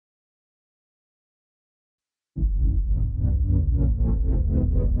Welcome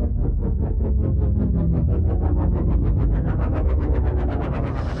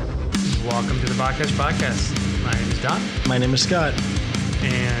to the Vodcast Podcast. My name is Don. My name is Scott.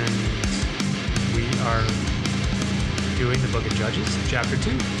 And we are doing the book of Judges, chapter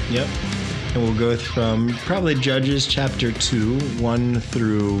 2. Yep. And we'll go from probably Judges chapter 2, 1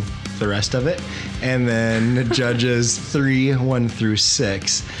 through the rest of it. And then Judges 3, 1 through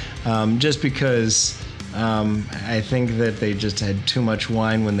 6. Just because I think that they just had too much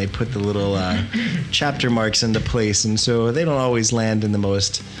wine when they put the little chapter marks into place. And so they don't always land in the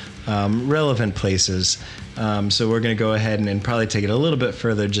most relevant places. So we're going to go ahead and probably take it a little bit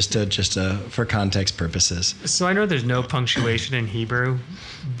further just for context purposes. So I know there's no punctuation in Hebrew,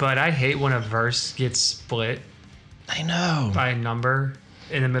 but I hate when a verse gets split. I know. By a number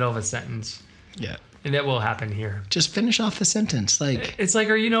in the middle of a sentence. Yeah. And that will happen here. Just finish off the sentence. It's like,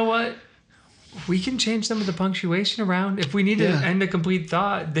 or you know what? We can change some of the punctuation around. If we need to end a complete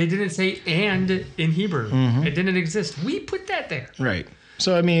thought, they didn't say "and" in Hebrew. Mm-hmm. It didn't exist. We put that there. Right.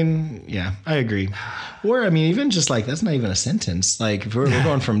 So, I mean, yeah, I agree. Or, I mean, even just that's not even a sentence. Like, if we're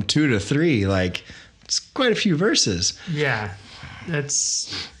going from 2 to 3, it's quite a few verses. Yeah.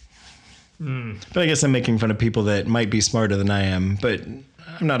 That's... But I guess I'm making fun of people that might be smarter than I am, but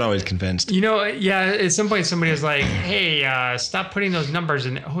I'm not always convinced. You know, yeah, at some point somebody was like, hey, stop putting those numbers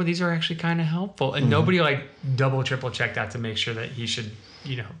in. Oh, these are actually kind of helpful. And nobody double, triple checked that to make sure that he should,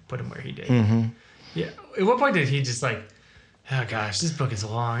 put them where he did. Mm-hmm. Yeah. At what point did he just oh gosh, this book is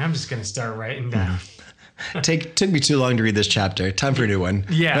long. I'm just going to start writing down. Took me too long to read this chapter. Time for a new one.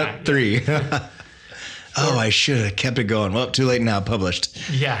 Yeah. 3. Oh, I should have kept it going. Well, too late now. Published.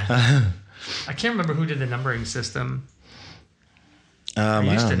 Yeah. I can't remember who did the numbering system. I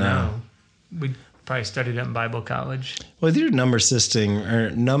used to know. We probably studied it in Bible college. Well, they do number systeming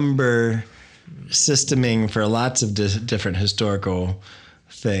for lots of different historical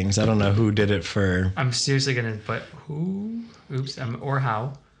things. I don't know who did it for. I'm seriously going to put or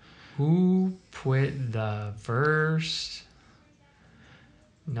how. Who put the verse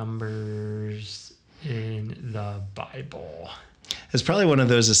numbers in the Bible? It's probably one of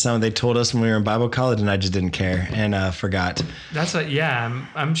those that they told us when we were in Bible college, and I just didn't care and forgot. That's what. Yeah,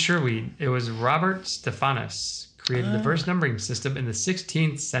 I'm sure it was Robert Stephanus created the verse numbering system in the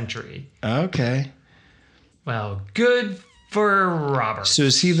 16th century. Okay. Well, good for Robert. So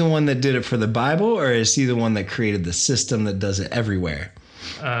is he the one that did it for the Bible, or is he the one that created the system that does it everywhere?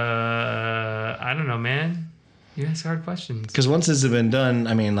 I don't know, man. You ask hard questions. Because once this has been done,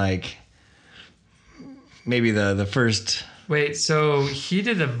 I mean, maybe the first. Wait, so he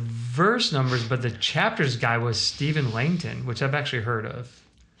did the verse numbers, but the chapters guy was Stephen Langton, which I've actually heard of.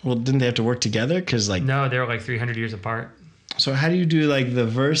 Well, didn't they have to work together? Because no, they were 300 years apart. So how do you do the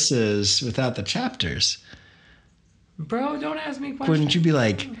verses without the chapters? Bro, don't ask me questions. Wouldn't you be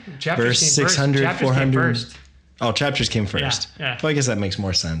verse 600, 400? Oh, chapters came first. Yeah. Well, I guess that makes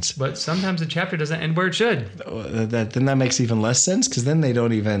more sense. But sometimes the chapter doesn't end where it should. Then that makes even less sense, because then they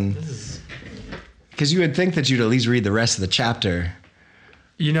don't even. Because you would think that you'd at least read the rest of the chapter.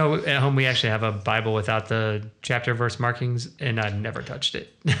 At home we actually have a Bible without the chapter verse markings, and I never touched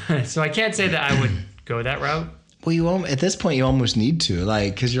it. So I can't say that I would go that route. Well, at this point you almost need to,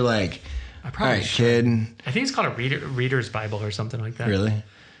 because you're I probably all right, should. kid. I think it's called a reader's Bible or something like that. Really?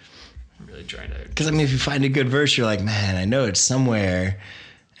 I'm really trying to. Because if you find a good verse, you're man, I know it's somewhere,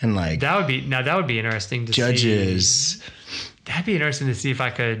 and that would be interesting to Judges. see. That'd be interesting to see if I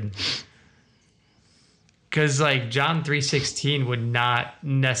could. Because John 3:16 would not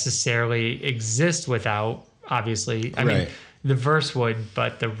necessarily exist without, obviously. I mean, the verse would,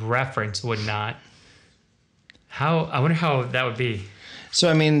 but the reference would not. I wonder how that would be. So,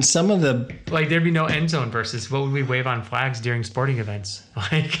 some of the... there'd be no end zone verses. What would we wave on flags during sporting events?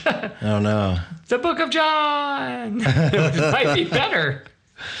 I don't know. The Book of John! It might be better.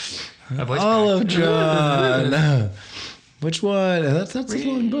 All of John. Which one? That's a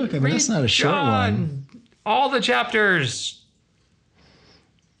long book. That's not a short one. All the chapters.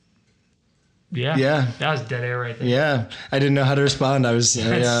 Yeah. Yeah. That was dead air right there. Yeah. I didn't know how to respond. I was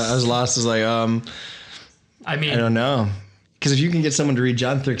lost. I was I don't know. Because if you can get someone to read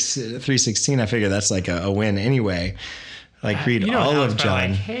John 3:16, I figure that's a win anyway. Read all of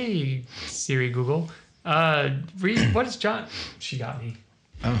John. Hey, Siri, Google, read, what is John? She got me.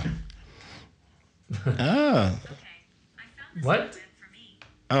 Oh. Oh. What?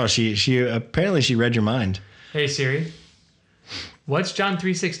 Oh, she apparently she read your mind. Hey Siri, what's John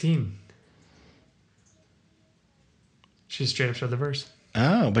 3:16? She straight up said the verse.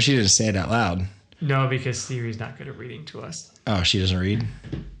 Oh, but she didn't say it out loud. No, because Siri's not good at reading to us. Oh, she doesn't read?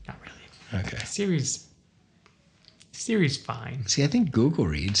 Not really. Okay. Siri's Siri's fine. See, I think Google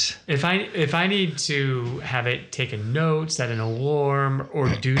reads. If I need to have it take a note, set an alarm, or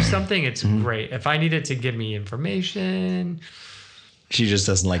do something, it's great. If I need it to give me information, she just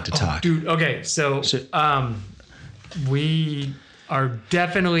doesn't like to talk. Dude, okay, so we are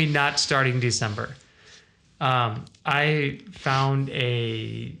definitely not starting December. I found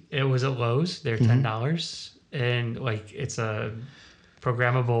it was at Lowe's. They're $10, and like it's a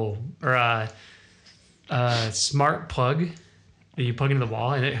programmable or a smart plug that you plug into the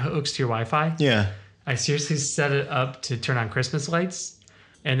wall and it hooks to your Wi-Fi. Yeah. I seriously set it up to turn on Christmas lights,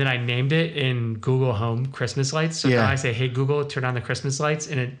 and then I named it in Google Home Christmas lights. So now I say, "Hey Google, turn on the Christmas lights,"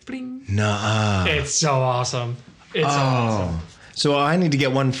 and it bling. Nuh-uh. It's so awesome. It's so awesome. So I need to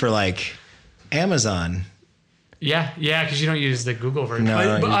get one for like Amazon. Yeah, because you don't use the Google version.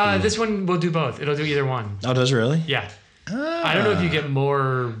 No, but this one will do both. It'll do either one. Oh, does it really? Yeah. I don't know if you get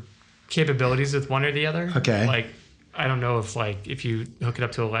more capabilities with one or the other. Okay. Like, I don't know if you hook it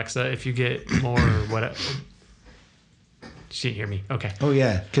up to Alexa, if you get more what. She didn't hear me. Okay. Oh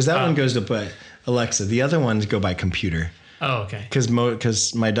yeah, because that one goes to put Alexa. The other ones go by computer. Oh, okay.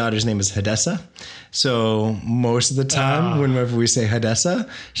 Because my daughter's name is Hadessa. So most of the time, whenever we say Hadessa,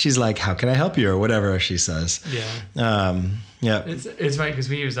 she's like, "How can I help you?" or whatever she says. Yeah. Yeah. It's funny because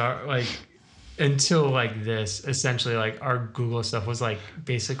we used our until like this, essentially like our Google stuff was like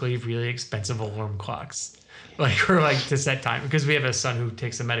basically really expensive alarm clocks. Like we're like to set time because we have a son who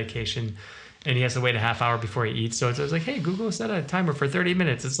takes a medication and he has to wait a half hour before he eats. So it's like, hey, Google, set a timer for 30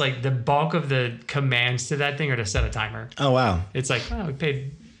 minutes. It's like the bulk of the commands to that thing are to set a timer. Oh, wow. It's like, we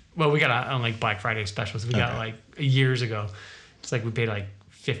paid, we got on like Black Friday specials. We got like years ago. It's like we paid like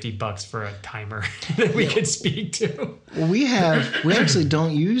 $50 for a timer that we could speak to. Well, we actually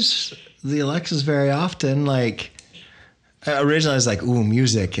don't use the Alexas very often. Like originally I was like, ooh,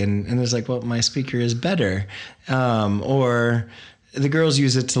 music. And it's like, well, my speaker is better. Or the girls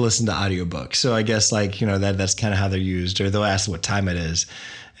use it to listen to audiobooks. So I guess that's kind of how they're used, or they'll ask what time it is.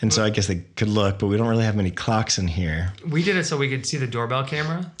 And so I guess they could look, but we don't really have many clocks in here. We did it so we could see the doorbell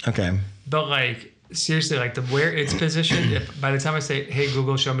camera. Okay. But like, seriously, like where it's positioned, if by the time I say, hey,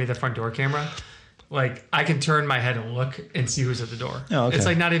 Google, show me the front door camera, like I can turn my head and look and see who's at the door. Oh, okay. It's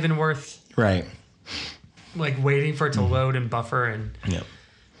like not even worth like waiting for it to load and buffer and. Yep.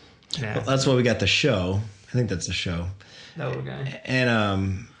 Yeah. Well, that's why we got the show. I think that's the show. Okay.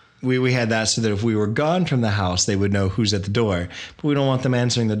 And we had that so that if we were gone from the house, they would know who's at the door. But we don't want them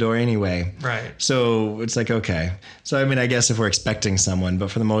answering the door anyway. Right. So it's like, okay. So, I mean, I guess if we're expecting someone, but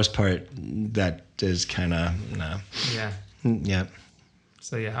for the most part, that is kind of, no. Yeah. Yeah.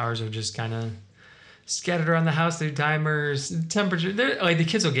 So, yeah, ours are just kind of scattered around the house through timers, temperature. Like, the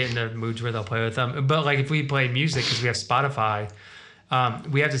kids will get into moods where they'll play with them. But, like, if we play music, because we have Spotify,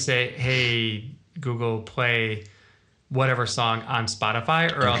 we have to say, hey, Google, play whatever song on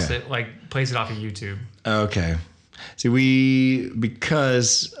Spotify, or else it like plays it off of YouTube. Okay. See,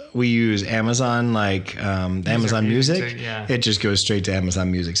 because we use Amazon, like Amazon Music, it just goes straight to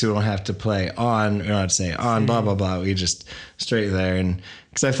Amazon Music. So we don't have to play on, we don't have to say on, blah, blah, blah. We just straight there. And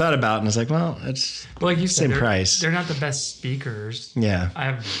because I thought about it and it's like, well, it's like you said, same price. They're not the best speakers. Yeah. I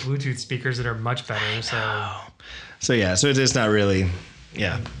have Bluetooth speakers that are much better. So it's not really,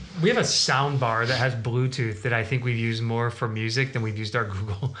 yeah. We have a sound bar that has Bluetooth that I think we've used more for music than we've used our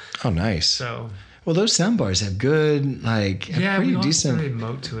Google. Oh, nice. So, well, those sound bars have good, like, pretty decent. We don't have a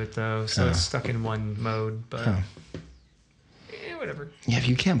remote to it though, so it's stuck in one mode. But whatever. Yeah, if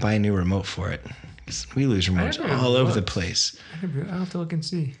you can't buy a new remote for it, 'cause we lose remotes all over the place. I'll have to look and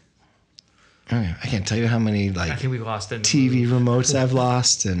see. I can't tell you how many I think we lost it. TV remotes I've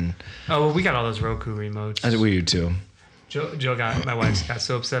lost, and we got all those Roku remotes. We do too. My wife got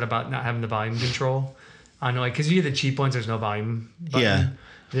so upset about not having the volume control on, like, because you get the cheap ones, there's no volume button.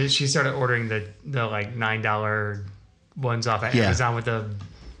 Yeah. She started ordering the like $9 ones off of Amazon with the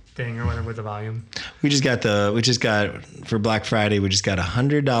thing or whatever with the volume. We just got for Black Friday. We just got a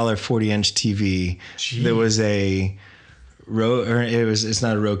 $100 40-inch TV. Jeez. There was it's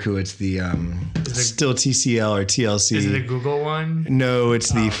not a Roku. It's the still TCL or TLC. Is it the Google one? No,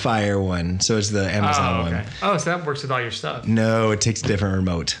 it's the Fire one. So it's the Amazon one. Oh, so that works with all your stuff. No, it takes a different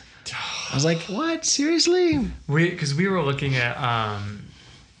remote. I was like, what? Seriously? Because we were looking at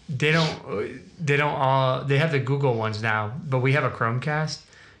they have the Google ones now, but we have a Chromecast.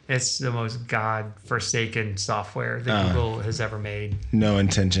 It's the most God-forsaken software that Google has ever made. No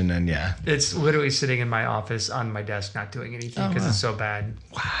intention, and it's literally sitting in my office on my desk, not doing anything because it's so bad.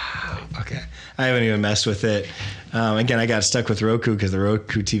 Wow. Okay. I haven't even messed with it. Again, I got stuck with Roku because the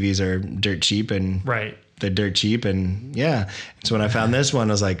Roku TVs are dirt cheap, and they're dirt cheap. And yeah. So when I found this one,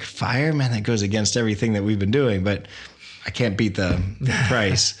 I was like, fire, man, that goes against everything that we've been doing, but I can't beat the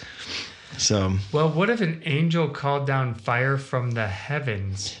price. So, well, what if an angel called down fire from the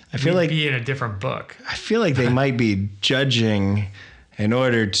heavens? I feel like be in a different book. I feel like they might be judging in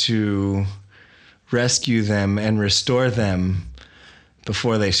order to rescue them and restore them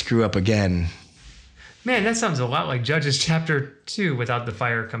before they screw up again. Man, that sounds a lot like Judges chapter 2 without the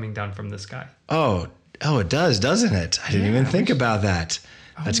fire coming down from the sky. Oh, it does, doesn't it? I didn't even think about that.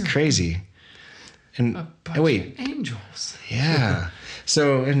 That's crazy. And wait, angels. Yeah.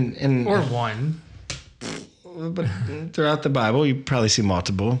 So in or one. But throughout the Bible, you probably see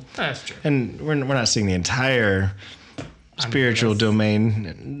multiple. That's true. And we're not seeing the entire spiritual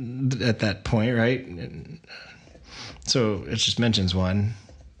domain at that point, right? So it just mentions one.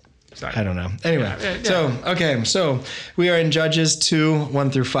 Sorry. I don't know. Anyway, yeah. So we are in Judges 2,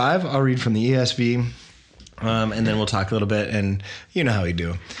 1 through 5. I'll read from the ESV, and then we'll talk a little bit, and you know how we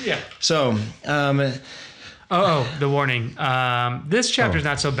do. Yeah. So, the warning. This chapter is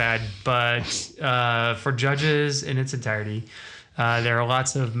not so bad, but for Judges in its entirety, there are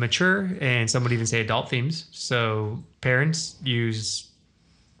lots of mature and some would even say adult themes. So parents use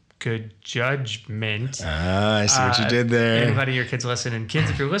good judgment. I see what you did there. And letting your kids listen. And kids,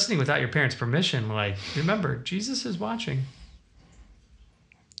 if you're listening without your parents' permission, like, remember, Jesus is watching.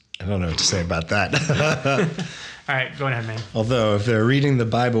 I don't know what to say about that. All right, go ahead, man. Although, if they're reading the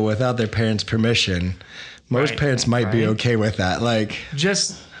Bible without their parents' permission, most parents might be okay with that. Like,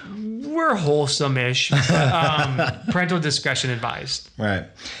 just we're wholesome-ish. Parental discretion advised. Right.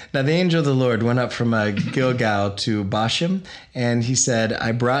 Now the angel of the Lord went up from Gilgal to Bosham, and he said,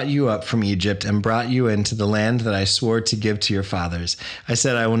 I brought you up from Egypt and brought you into the land that I swore to give to your fathers. I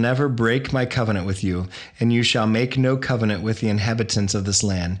said, I will never break my covenant with you, and you shall make no covenant with the inhabitants of this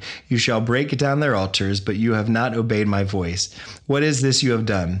land. You shall break down their altars, but you have not obeyed my voice. What is this you have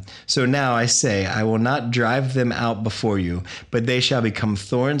done? So now I say, I will not drive them out before you, but they shall become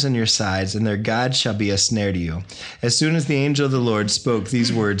thorns in your sides, and their God shall be a snare to you. As soon as the angel of the Lord spoke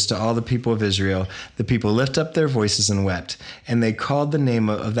these words to all the people of Israel, the people lifted up their voices and wept. And they called the name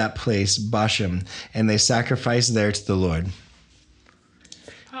of that place Bosham, and they sacrificed there to the Lord.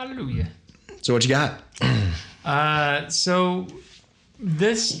 Hallelujah. So what you got? So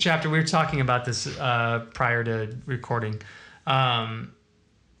this chapter, we were talking about this prior to recording,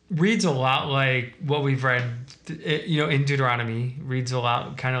 reads a lot like what we've read, in Deuteronomy. Reads a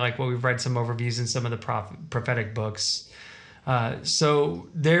lot kind of like what we've read some overviews in some of the prophetic books. So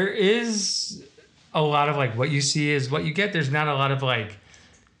there is a lot of like what you see is what you get. There's not a lot of like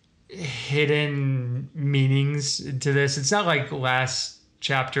hidden meanings to this. It's not like last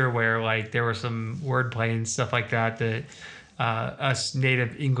chapter where like there were some wordplay and stuff like that us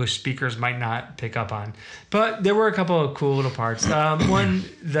native English speakers might not pick up on. But there were a couple of cool little parts. One,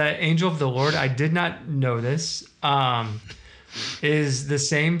 the angel of the Lord, I did not know this, is the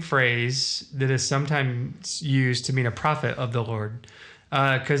same phrase that is sometimes used to mean a prophet of the Lord,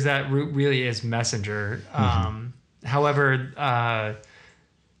 because that root really is messenger. However,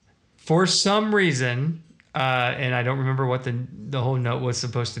 for some reason, and I don't remember what the whole note was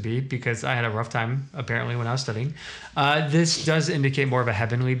supposed to be because I had a rough time apparently when I was studying. This does indicate more of a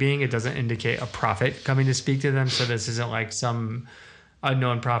heavenly being. It doesn't indicate a prophet coming to speak to them. So this isn't like some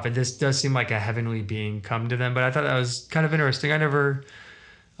unknown prophet. This does seem like a heavenly being come to them. But I thought that was kind of interesting. I never,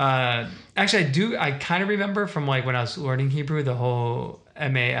 I kind of remember from like when I was learning Hebrew, the whole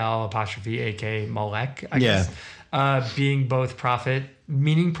M-A-L' Molech, I guess, being both prophet,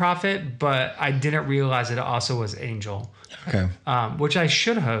 meaning prophet, but I didn't realize it also was angel. Okay. Which I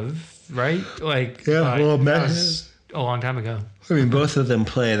should have, right? Like, yeah, that was a long time ago. I mean, both of them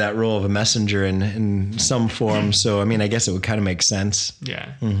play that role of a messenger in some form. So, I mean, I guess it would kind of make sense.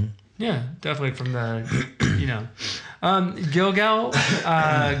 Yeah. Mm-hmm. Yeah, definitely from the, Gilgal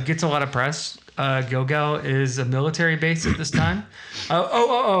gets a lot of press. Gilgal is a military base at this time.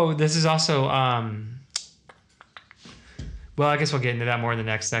 This is also, well, I guess we'll get into that more in the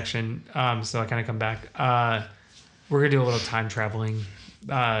next section. So I kind of come back. We're going to do a little time traveling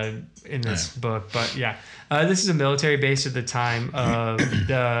in this book. But yeah, this is a military base at the time of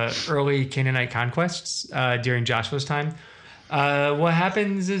the early Canaanite conquests during Joshua's time. What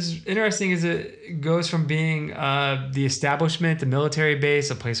happens is interesting is it goes from being the establishment, the military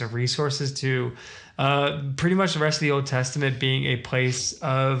base, a place of resources to pretty much the rest of the Old Testament being a place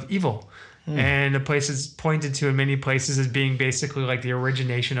of evil. And a place is pointed to in many places as being basically like the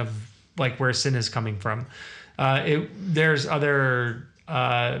origination of like where sin is coming from. There's other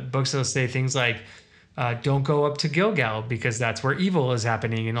books that'll say things like don't go up to Gilgal because that's where evil is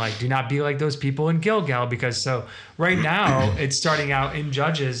happening, and like do not be like those people in Gilgal because so right now it's starting out in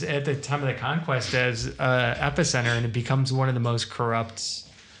Judges at the time of the conquest as epicenter, and it becomes one of the most corrupt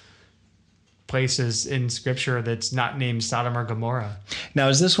places in Scripture that's not named Sodom or Gomorrah. Now,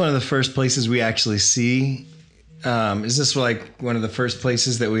 is this one of the first places we actually see? Is this like one of the first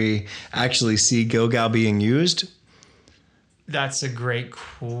places that we actually see Gilgal being used? That's a great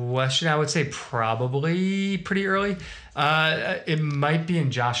question. I would say probably pretty early. It might be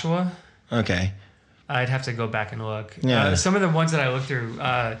in Joshua. Okay. I'd have to go back and look. Yeah. Some of the ones that I looked through,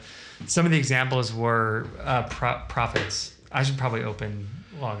 some of the examples were prophets. I should probably open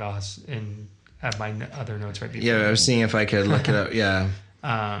Logos and have my other notes right before. Yeah, I was seeing if I could look it up. Yeah.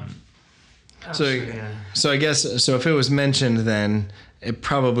 So I guess, so if it was mentioned, then it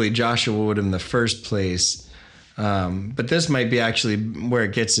probably Joshua would have been the first place. But this might be actually where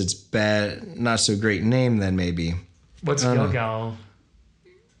it gets its bad, not so great name then maybe. What's Gilgal?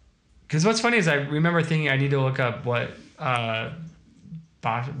 Because what's funny is I remember thinking I need to look up what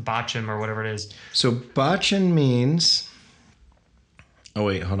Bachim or whatever it is. So Bachim means... Oh,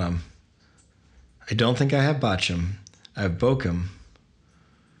 wait, hold on. I don't think I have Bachim. I have Bochum.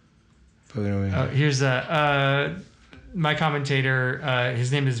 Here's my commentator.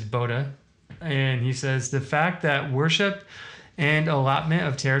 His name is Boda. And he says, the fact that worship and allotment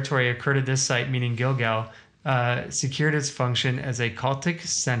of territory occurred at this site, meaning Gilgal, secured its function as a cultic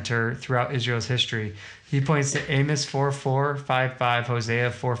center throughout Israel's history. He points to Amos 4:4, 5:5, Hosea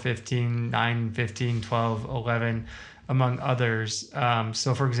 4:15, 9:15, 12, 11, among others.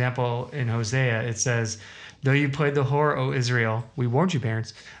 So, for example, in Hosea, it says, though you played the whore, O Israel, we warned you,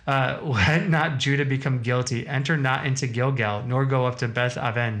 parents, let not Judah become guilty. Enter not into Gilgal, nor go up to Beth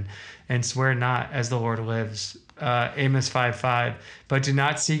Aven, and swear not as the Lord lives. Amos 5:5. But do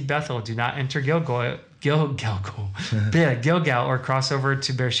not seek Bethel. Do not enter Gilgal, or cross over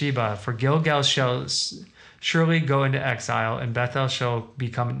to Beersheba. For Gilgal shall surely go into exile, and Bethel shall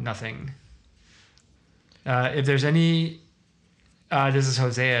become nothing. If there's any, this is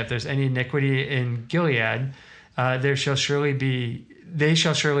Hosea. If there's any iniquity in Gilead, they shall surely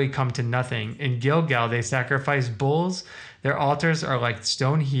come to nothing. In Gilgal, they sacrifice bulls. Their altars are like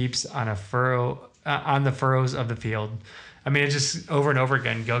stone heaps on a furrow, on the furrows of the field. I mean, it's just over and over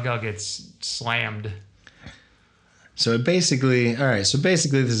again. Gilgal gets slammed. So basically, this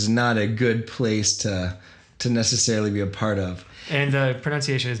is not a good place to necessarily be a part of. And the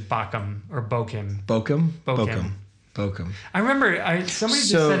pronunciation is Bochum or Bochum. Bochum. I remember somebody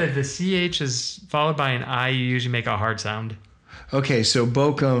just said if the CH is followed by an I, you usually make a hard sound. Okay, so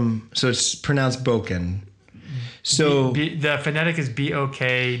Bochum, so it's pronounced Boken. So the phonetic is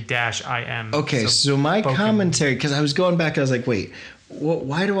BOK-IM. Okay, so my Boken. commentary, because I was going back, I was like, wait,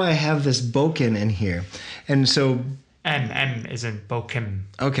 why do I have this Boken in here? And so... M is in Bochum.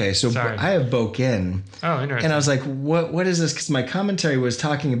 Okay, so I have Boken. Oh, interesting. And I was like, what is this? Because my commentary was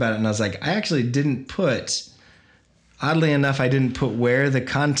talking about it, and I was like, I actually didn't put... Oddly enough, I didn't put where the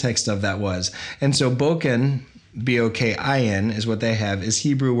context of that was. And so Boken... Bokin is what they have, is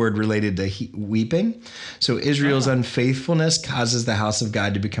Hebrew word related to weeping. So Israel's unfaithfulness causes the house of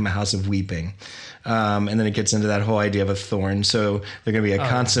God to become a house of weeping. And then it gets into that whole idea of a thorn. So they're going to be a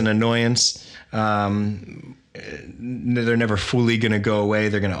constant annoyance. They're never fully going to go away.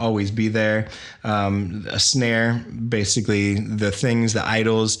 They're going to always be there. A snare, basically the things, the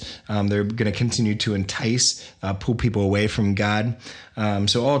idols, they're going to continue to entice, pull people away from God.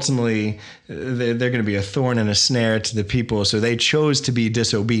 So ultimately, they're going to be a thorn and a snare to the people. So they chose to be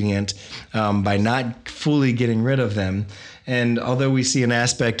disobedient by not fully getting rid of them. And although we see an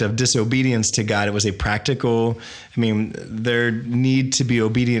aspect of disobedience to God, it was a practical, their need to be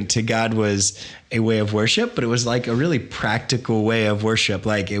obedient to God was a way of worship, but it was like a really practical way of worship.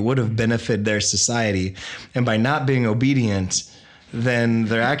 Like it would have benefited their society. And by not being obedient, then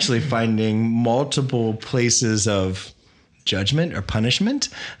they're actually finding multiple places of judgment or punishment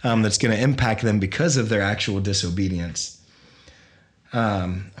that's going to impact them because of their actual disobedience.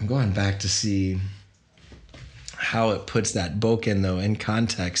 I'm going back to see how it puts that Boken, though, in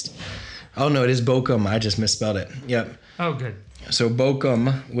context. Oh, no, it is Bochum. I just misspelled it. Yep. Oh, good. So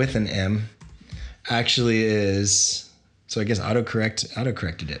Bochum with an M actually is... So I guess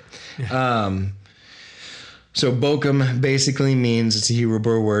auto-corrected it. Yeah. So Bochum basically means, it's a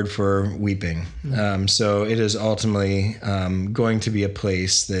Hebrew word for weeping. Mm-hmm. So it is ultimately going to be a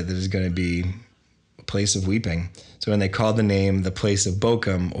place that is going to be a place of weeping. So when they call the name the place of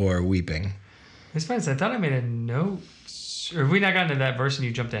Bochum or weeping. It's funny, I thought I made a note. Or have we not gotten to that verse and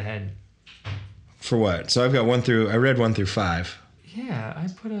you jumped ahead? For what? So I've got I read 1 through 5. Yeah, I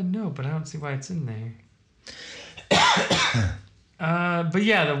put a note, but I don't see why it's in there. But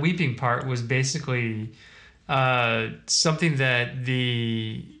yeah, the weeping part was basically something that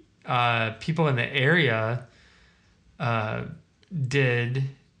the people in the area did.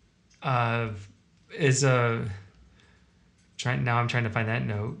 Is a now I'm trying to find that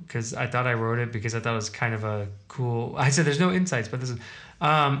note because I thought I wrote it because I thought it was kind of a cool. I said there's no insights, but this is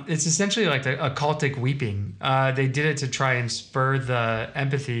it's essentially like a cultic weeping. They did it to try and spur the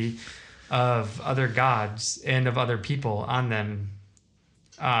empathy of other gods and of other people on them.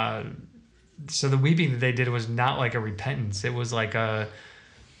 So the weeping that they did was not like a repentance. It was like a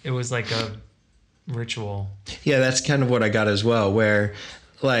ritual. Yeah, that's kind of what I got as well, where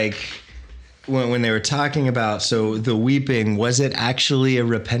like when they were talking about, so the weeping, was it actually a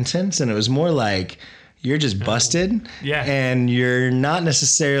repentance? And it was more like, you're just busted. Yeah. And you're not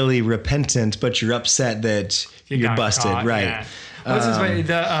necessarily repentant, but you're upset that you're busted. Caught, right.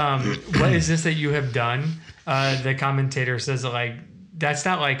 Yeah. What is this that you have done? The commentator says like, that's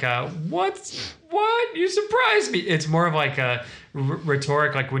not like what? You surprised me. It's more of like a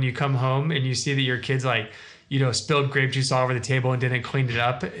rhetoric, like when you come home and you see that your kid's like, spilled grape juice all over the table and didn't clean it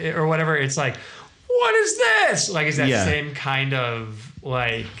up or whatever. It's like, what is this? Like, it's that same kind of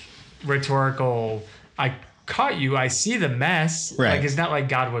like rhetorical, I caught you, I see the mess. Right. Like, it's not like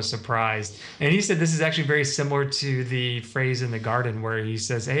God was surprised. And he said this is actually very similar to the phrase in the garden where he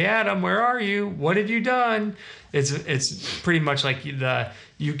says, hey, Adam, where are you? What have you done? It's pretty much like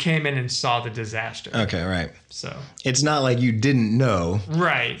you came in and saw the disaster. Okay, right. So it's not like you didn't know.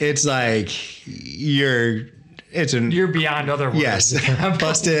 Right. It's like you're beyond other words. Yes.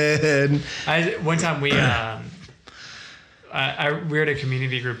 Busted. One time we were at a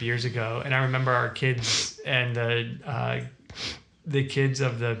community group years ago, and I remember our kids and the kids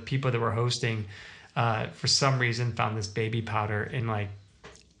of the people that were hosting, for some reason, found this baby powder and like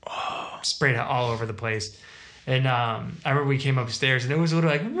sprayed it all over the place. And I remember we came upstairs, and it was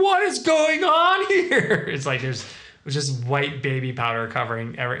literally like, "What is going on here?" It's like it was just white baby powder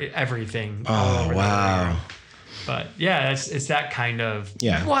covering everything. All over the room. But yeah, it's that kind of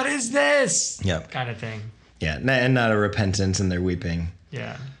what is this? Kind of thing. Yeah, and not a repentance in their weeping.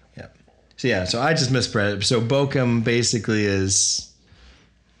 Yeah. So I just misread it. So Bochum basically is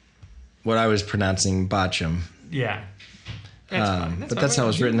what I was pronouncing Botchum. Yeah. That's how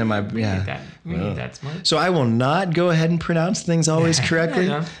it's written in my We need that smart. So I will not go ahead and pronounce things always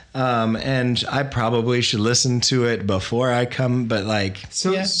correctly. And I probably should listen to it before I come, but like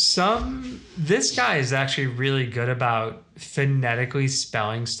this guy is actually really good about phonetically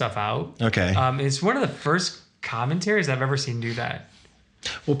spelling stuff out. Okay. It's one of the first commentaries I've ever seen do that.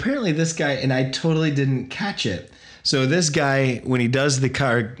 Well, apparently this guy, and I totally didn't catch it. So this guy, when he does the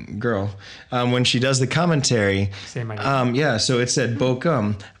when she does the commentary, say my name. So it said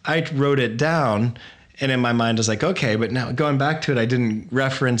Bochum. I wrote it down, and in my mind I was like, okay, but now going back to it, I didn't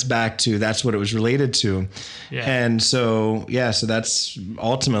reference back to that's what it was related to. Yeah. And so that's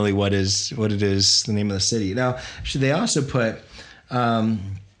ultimately what it is, the name of the city. Now, they also put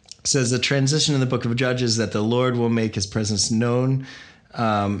says the transition in the book of Judges that the Lord will make his presence known.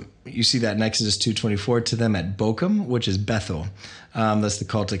 You see that in Exodus 2:24 to them at Bochum, which is Bethel. That's the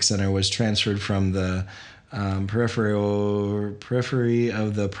cultic center, was transferred from the periphery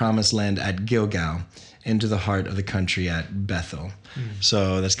of the promised land at Gilgal into the heart of the country at Bethel.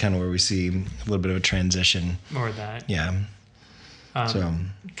 So that's kind of where we see a little bit of a transition. More of that. Yeah. A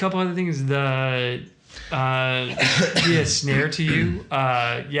couple other things. Be a snare to you.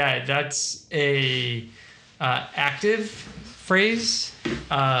 That's a active phrase,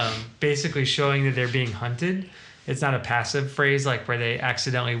 basically showing that they're being hunted. It's not a passive phrase like where they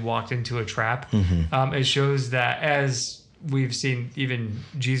accidentally walked into a trap. It shows that, as we've seen, even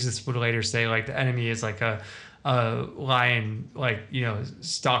Jesus would later say, like the enemy is like a lion, like,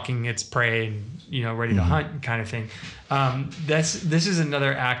 stalking its prey and, ready to hunt kind of thing. This is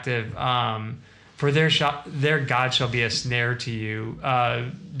another active, for their God shall be a snare to you.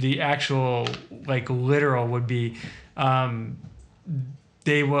 The actual, like, literal would be,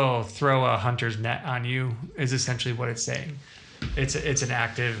 they will throw a hunter's net on you, is essentially what it's saying. It's an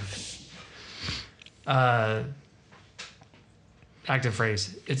active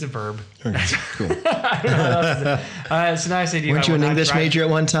phrase. It's a verb. Okay, cool. I don't know what else to say. So now I say to you, weren't you an English major at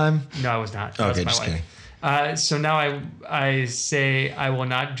one time? No, I was not. Okay, just kidding. So now I say, I will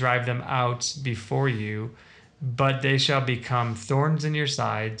not drive them out before you, but they shall become thorns in your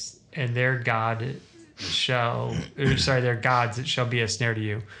sides, and their gods shall be a snare to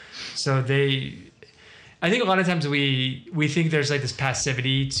you. So I think a lot of times we think there's like this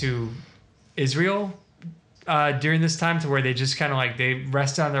passivity to Israel during this time to where they just kind of like they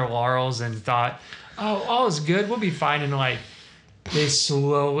rested on their laurels and thought, oh, all is good, we'll be fine, and like they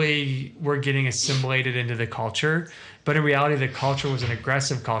slowly were getting assimilated into the culture. But in reality, the culture was an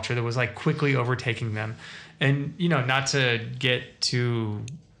aggressive culture that was like quickly overtaking them. And, not to get too,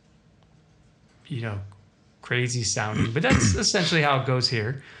 crazy sounding, but that's essentially how it goes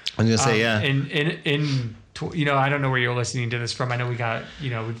here. I was going to say, yeah. I don't know where you're listening to this from. I know we've got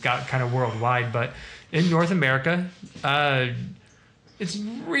kind of worldwide, but in North America, it's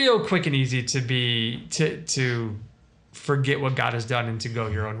real quick and easy to forget what God has done and to go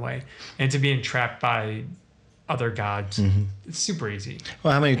your own way and to be entrapped by other gods. Mm-hmm. It's super easy.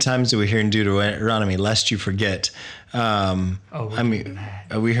 Well, how many times do we hear in Deuteronomy, lest you forget? We heard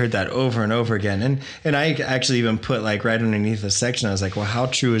that over and over again. And I actually even put like right underneath the section, I was like, well, how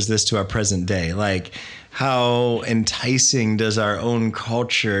true is this to our present day? Like, how enticing does our own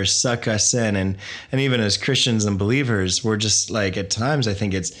culture suck us in? And even as Christians and believers, we're just like, at times, I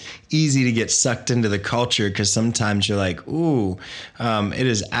think it's easy to get sucked into the culture because sometimes you're like, ooh, it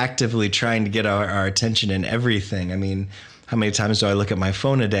is actively trying to get our attention in everything. I mean, how many times do I look at my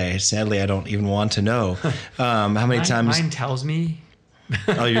phone a day? Sadly, I don't even want to know. How many times? Mine tells me.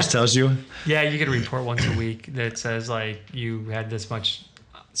 Oh, yours tells you? Yeah, you get a report once a week that says like you had this much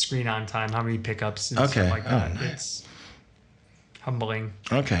screen on time, how many pickups and stuff like that. Nice. It's humbling.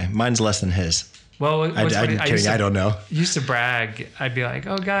 Okay, mine's less than his. Well, I'm kidding. I don't know. Used to brag. I'd be like,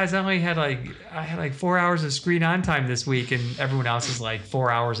 "Oh, guys, I had 4 hours of screen on time this week," and everyone else is like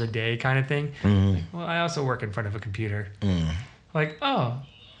 4 hours a day, kind of thing. Mm. Well, I also work in front of a computer. Mm. Like, oh,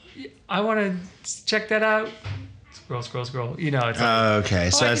 I want to check that out. Scroll. It's like, okay,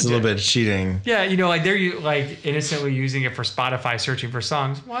 so that's a little bit cheating. Yeah, like they're like innocently using it for Spotify, searching for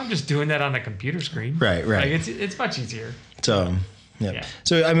songs. Well, I'm just doing that on the computer screen. Right. Like it's much easier. So, yeah.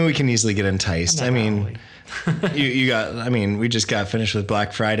 So I mean, we can easily get enticed. I mean, we just got finished with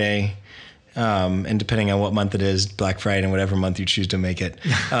Black Friday, and depending on what month it is, Black Friday and whatever month you choose to make it,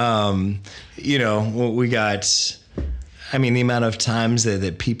 we got. I mean, the amount of times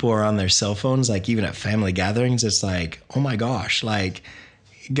that people are on their cell phones, like even at family gatherings, it's like, oh my gosh, like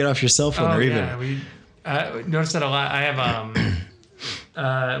get off your cell phone. Or even we noticed that a lot. I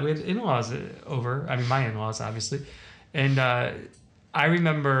have we had in-laws over. I mean, my in-laws obviously, and I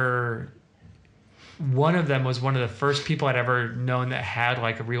remember one of them was one of the first people I'd ever known that had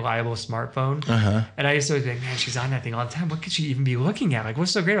like a reliable smartphone. Uh-huh. And I used to think, man, she's on that thing all the time. What could she even be looking at? Like, what's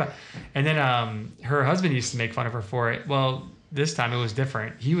so great about it? And then her husband used to make fun of her for it. Well, this time it was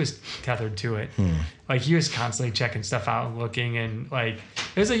different. He was tethered to it. Like he was constantly checking stuff out and looking, and like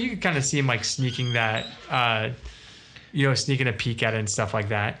it was like you could kind of see him like sneaking that, sneaking a peek at it and stuff like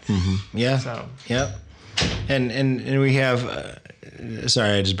that. Mm-hmm. Yeah. So. Yep. And we have.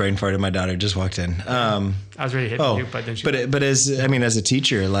 Sorry, I just brain farted. My daughter just walked in. I was ready to hit you, but then she. But as a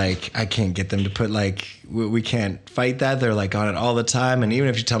teacher, like I can't get them to put like we can't fight that. They're like on it all the time, and even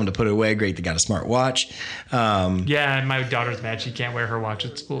if you tell them to put it away, great. They got a smart watch. Yeah, and my daughter's mad she can't wear her watch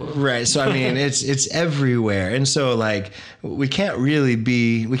at school. Right. So I mean, it's everywhere, and so like we can't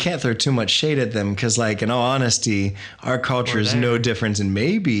throw too much shade at them because like in all honesty, our culture is no different, and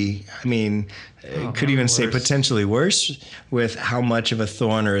maybe could even say potentially worse with how much of a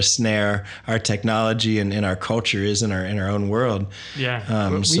thorn or a snare our technology and our culture is in our own world. Yeah.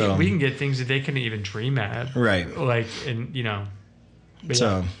 We can get things that they couldn't even dream at. Right. Like, and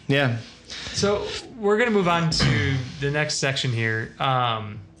So, yeah. So we're going to move on to the next section here.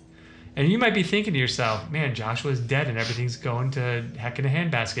 And you might be thinking to yourself, man, Joshua's dead and everything's going to heck in a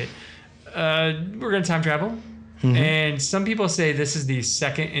handbasket. We're going to time travel. Mm-hmm. And some people say this is the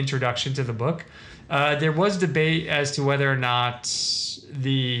second introduction to the book. There was debate as to whether or not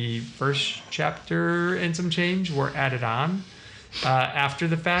the first chapter and some change were added on after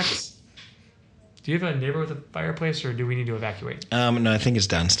the fact. Do you have a neighbor with a fireplace, or do we need to evacuate? No, I think it's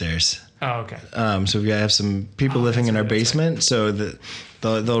downstairs. Oh, okay. So we have some people living in our basement, right. So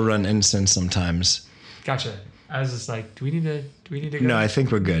they'll run incense sometimes. Gotcha. I was just like, do we need to go? No, I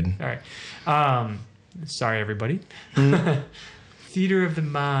think we're good. All right. Sorry, everybody. Theater of the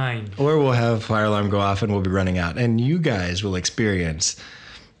mind. Or we'll have fire alarm go off and we'll be running out. And you guys will experience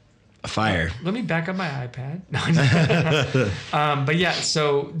a fire. Let me back up my iPad. But yeah,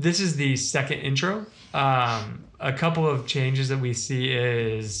 so this is the second intro. A couple of changes that we see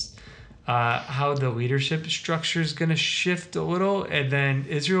is how the leadership structure is going to shift a little. And then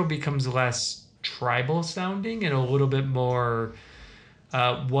Israel becomes less tribal sounding and a little bit more...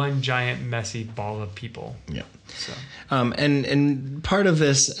 one giant messy ball of people. Yeah. So. And part of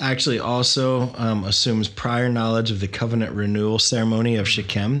this actually also assumes prior knowledge of the covenant renewal ceremony of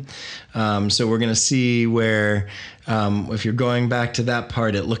Shechem. So we're going to see where, if you're going back to that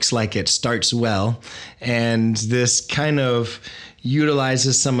part, it looks like it starts well. And this kind of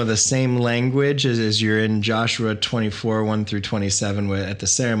utilizes some of the same language as you're in Joshua 24, 1 through 27 at the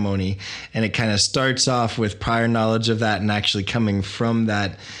ceremony. And it kind of starts off with prior knowledge of that and actually coming from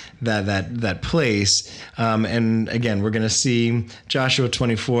that place. And again, we're going to see Joshua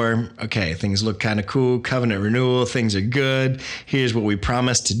 24. Okay, things look kind of cool. Covenant renewal. Things are good. Here's what we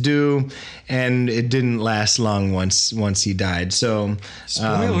promised to do. And it didn't last long once he died. So,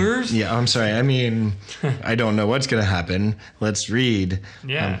 spoilers. Yeah, I'm sorry. I mean, I don't know what's going to happen. Let's read.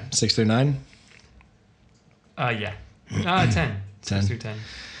 Yeah. 6 through 9. Yeah. 10. 6 through 10.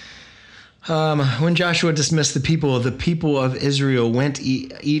 When Joshua dismissed the people of Israel went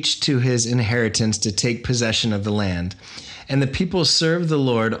each to his inheritance to take possession of the land. And the people served the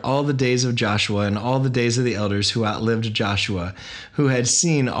Lord all the days of Joshua and all the days of the elders who outlived Joshua, who had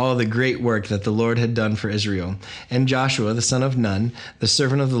seen all the great work that the Lord had done for Israel. And Joshua, the son of Nun, the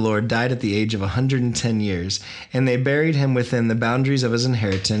servant of the Lord, died at the age of 110 years. And they buried him within the boundaries of his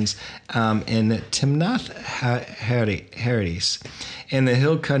inheritance in Timnath-Heres, in the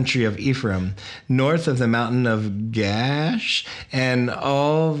hill country of Ephraim, north of the mountain of Gash, and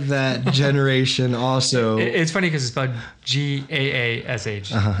all that generation also. It's funny because it's spelled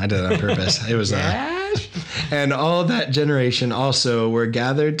Gaash. I did it on purpose. It was and all that generation also were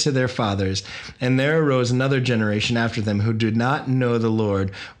gathered to their fathers, and there arose another generation after them who did not know the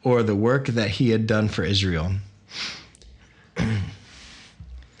Lord or the work that he had done for Israel.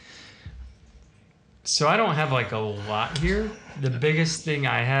 So I don't have like a lot here. The biggest thing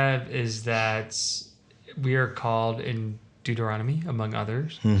I have is that we are called in Deuteronomy, among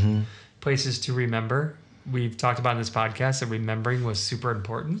others, places to remember. We've talked about in this podcast that remembering was super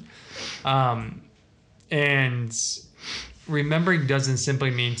important. And remembering doesn't simply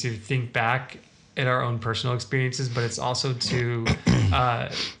mean to think back at our own personal experiences, but it's also to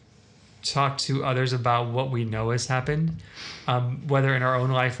talk to others about what we know has happened, whether in our own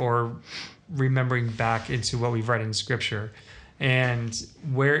life or remembering back into what we've read in Scripture. And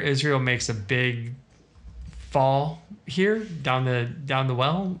where Israel makes a big fall here down the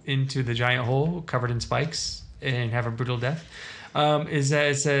well into the giant hole covered in spikes and have a brutal death, is that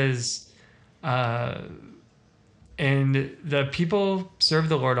it says, and the people served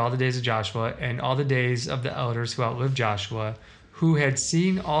the Lord all the days of Joshua and all the days of the elders who outlived Joshua, who had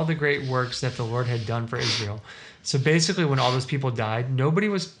seen all the great works that the Lord had done for Israel. So basically, when all those people died, nobody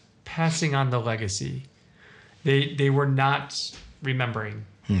was passing on the legacy. They were not remembering.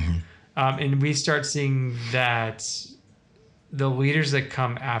 And we start seeing that the leaders that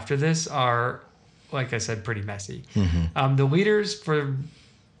come after this are, like I said, pretty messy. The leaders, for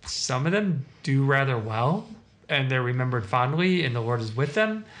some of them, do rather well, and they're remembered fondly, and the Lord is with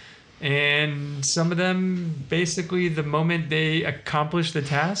them. And some of them, basically, the moment they accomplish the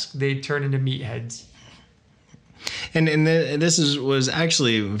task, they turn into meatheads. And this was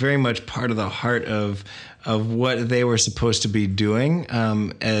actually very much part of the heart of what they were supposed to be doing,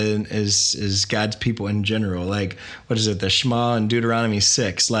 and as God's people in general. Like, what is it? The Shema in Deuteronomy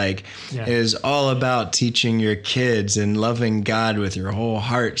 6, is all about teaching your kids and loving God with your whole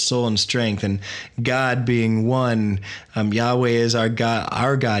heart, soul, and strength, and God being one. Yahweh is our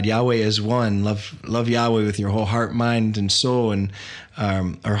God. Yahweh is one. Love Yahweh with your whole heart, mind, and soul, and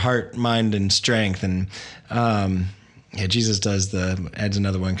or heart, mind, and strength, and Jesus adds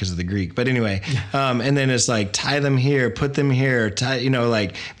another one because of the Greek. But anyway, and then it's like, tie them here, put them here,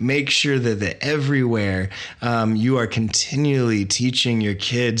 make sure that everywhere you are continually teaching your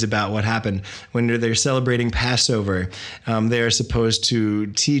kids about what happened. When they're celebrating Passover, they are supposed to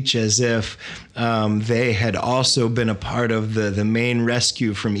teach as if they had also been a part of the main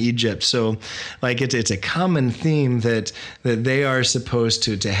rescue from Egypt. So it's a common theme that they are supposed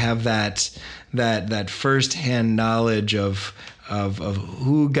to have that firsthand knowledge of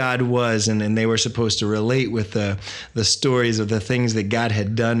who God was, and they were supposed to relate with the stories of the things that God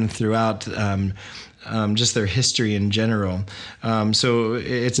had done throughout just their history in general. So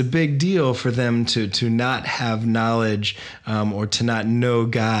it's a big deal for them to not have knowledge or to not know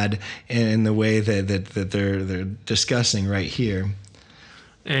God in the way that they're discussing right here.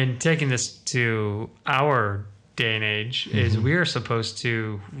 And taking this to our day and age is we are supposed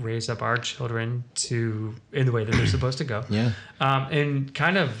to raise up our children in the way that they're supposed to go. Yeah. And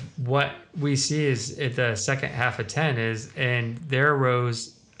kind of what we see is at the second half of 10 is, and there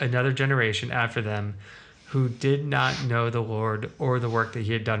arose another generation after them who did not know the Lord or the work that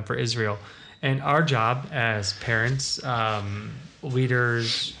he had done for Israel. And our job as parents,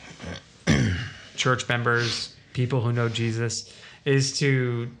 leaders, church members, people who know Jesus, is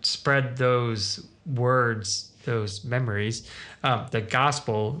to spread those words, those memories, the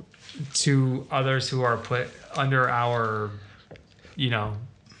gospel to others who are put under our, can't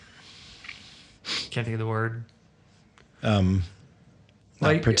think of the word.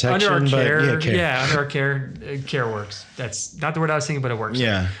 Like protection, under our care, but care. under our care works. That's not the word I was thinking, but it works.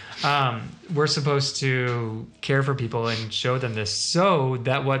 Yeah. We're supposed to care for people and show them this, so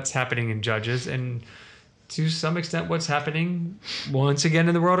that what's happening in Judges, and to some extent what's happening once again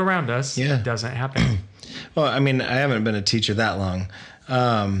in the world around us, doesn't happen. Well, I mean, I haven't been a teacher that long.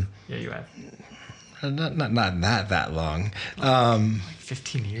 Yeah, you have. Not that long. Like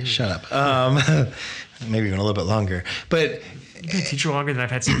 15 years. Shut up. Maybe even a little bit longer. But you've been a teacher longer than I've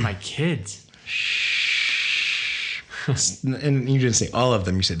had some of my kids. And you didn't say all of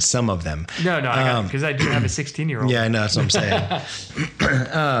them. You said some of them. No, I got it, because I do have a 16-year-old. Yeah, I know. That's what I'm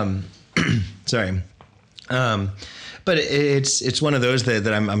saying. Sorry. But it's one of those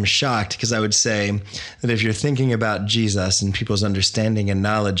that I'm shocked, because I would say that if you're thinking about Jesus and people's understanding and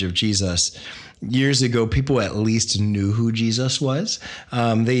knowledge of Jesus, years ago, people at least knew who Jesus was.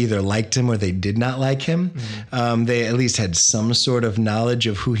 They either liked him or they did not like him. Mm-hmm. They at least had some sort of knowledge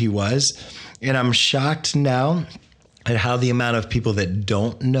of who he was. And I'm shocked now at how the amount of people that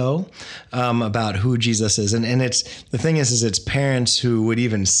don't know about who Jesus is. And it's the thing is it's parents who would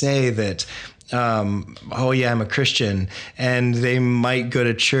even say that, oh yeah, I'm a Christian, and they might go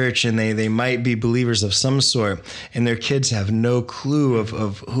to church and they might be believers of some sort, and their kids have no clue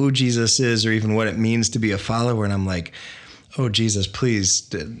of who Jesus is or even what it means to be a follower. And I'm like, oh Jesus, please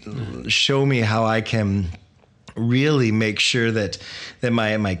show me how I can really make sure that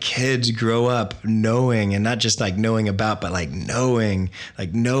my kids grow up knowing, and not just like knowing about, but like knowing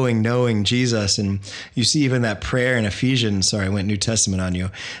Jesus. And you see even that prayer in Ephesians, sorry, I went New Testament on you.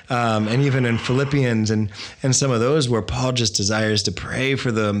 And even in Philippians and some of those where Paul just desires to pray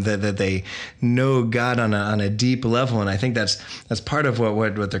for them, that they know God on a deep level. And I think that's part of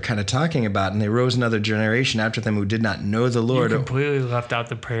what they're kind of talking about. And they rose another generation after them who did not know the Lord. You completely left out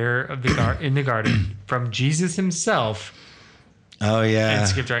the prayer of in the garden from Jesus himself. Oh yeah, and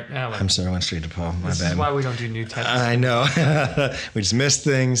skipped right now. I'm sorry, I went straight to Paul. My bad. This is why we don't do New Testament. I know. We just miss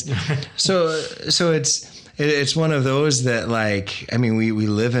things. So it's one of those that, like, I mean, we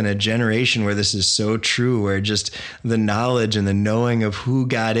live in a generation where this is so true, where just the knowledge and the knowing of who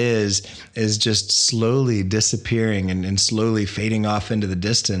God is just slowly disappearing and slowly fading off into the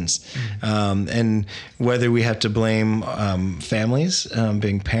distance. Mm-hmm. And whether we have to blame families,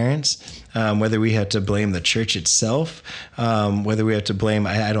 being parents, whether we have to blame the church itself, whether we have to blame,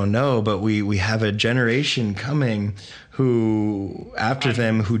 I don't know, but we have a generation coming who after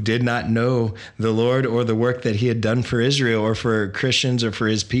them who did not know the Lord or the work that he had done for Israel or for Christians or for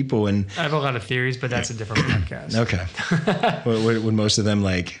his people. And I have a lot of theories, but that's a different podcast. Okay. Would most of them,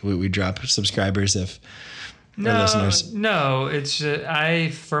 like, we drop subscribers if listeners? No, it's just,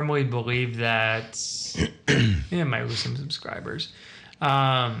 I firmly believe that it might lose some subscribers.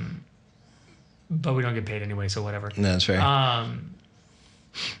 But we don't get paid anyway, so whatever. No, that's fair.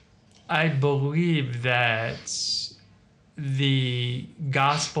 I believe that the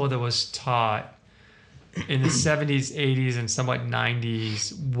gospel that was taught in the 70s, 80s, and somewhat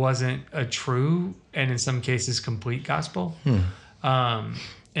 90s wasn't a true, and in some cases, complete gospel.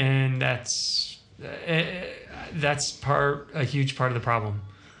 And that's a huge part of the problem.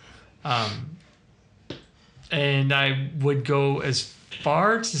 And I would go as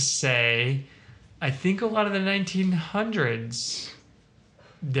far to say, I think a lot of the 1900s,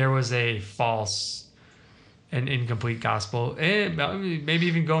 there was a false and incomplete gospel, and maybe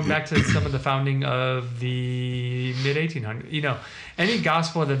even going back to some of the founding of the mid-1800s. Any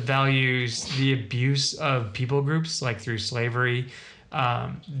gospel that values the abuse of people groups, like through slavery,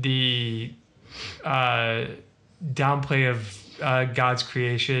 the downplay of God's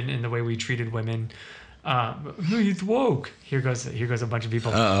creation and the way we treated women. He's woke. Here goes a bunch of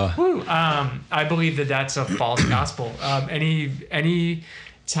people. Woo. I believe that that's a false gospel. Any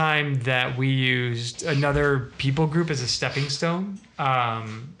time that we used another people group as a stepping stone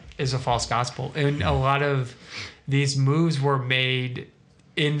is a false gospel, and a lot of these moves were made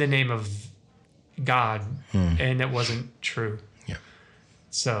in the name of God, and it wasn't true. Yeah.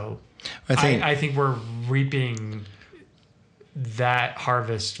 So I think we're reaping that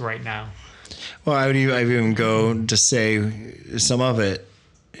harvest right now. Well, I would even go to say some of it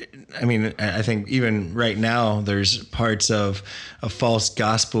I mean, I think even right now there's parts of a false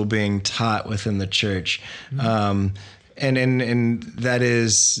gospel being taught within the church. And that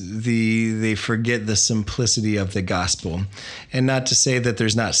is they forget the simplicity of the gospel. And not to say that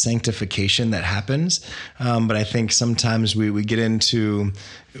there's not sanctification that happens, but I think sometimes we get into,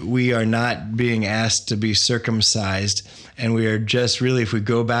 we are not being asked to be circumcised, and we are just really, if we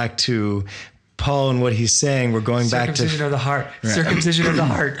go back to Paul and what he's saying, we're going back to circumcision of the heart. Right. Circumcision of the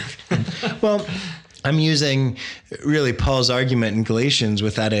heart. Well, I'm using really Paul's argument in Galatians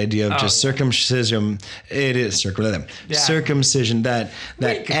with that idea of circumcision. It is circumcision, that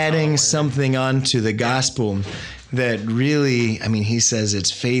adding something onto the gospel that really, I mean, he says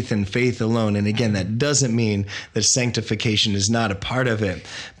it's faith and faith alone. And again, that doesn't mean that sanctification is not a part of it.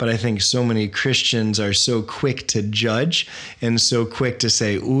 But I think so many Christians are so quick to judge and so quick to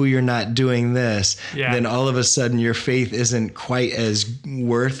say, ooh, you're not doing this. Yeah. Then all of a sudden your faith isn't quite as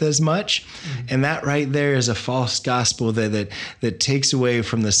worth as much. Mm-hmm. And that right there is a false gospel that takes away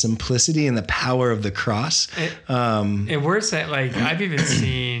from the simplicity and the power of the cross. And we're saying, like, I've even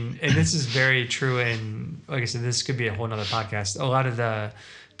seen, and this is very true in, like I said, this could be a whole nother podcast. A lot of the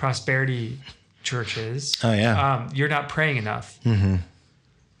prosperity churches, you're not praying enough. Mm-hmm.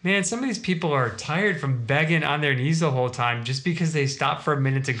 Man, some of these people are tired from begging on their knees the whole time just because they stop for a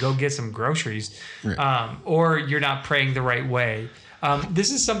minute to go get some groceries, right. Or you're not praying the right way.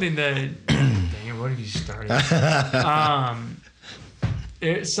 This is something that, dang it, what have you started?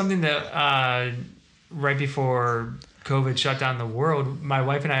 It's something that right before COVID shut down the world, my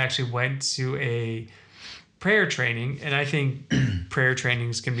wife and I actually went to a prayer training, and I think prayer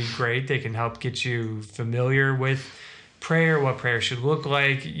trainings can be great. They can help get you familiar with prayer, what prayer should look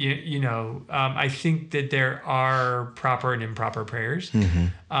like. I think that there are proper and improper prayers.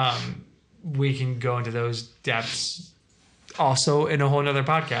 Mm-hmm. We can go into those depths also in a whole nother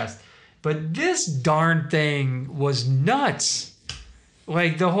podcast. But this darn thing was nuts.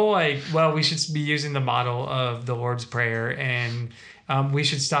 Like the whole, we should be using the model of the Lord's Prayer, and we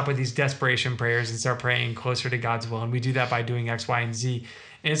should stop with these desperation prayers and start praying closer to God's will. And we do that by doing X, Y, and Z.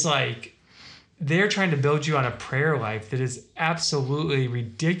 And it's like they're trying to build you on a prayer life that is absolutely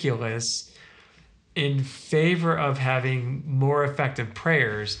ridiculous in favor of having more effective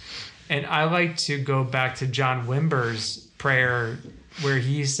prayers. And I like to go back to John Wimber's prayer, where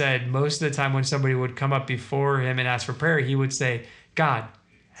he said most of the time when somebody would come up before him and ask for prayer, he would say, God,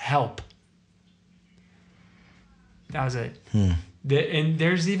 help. That was it. And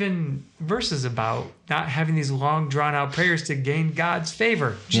there's even verses about not having these long, drawn-out prayers to gain God's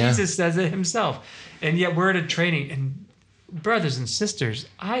favor. Jesus says it himself. And yet we're at a training. And brothers and sisters,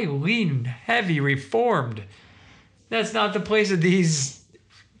 I lean heavy Reformed. That's not the place that these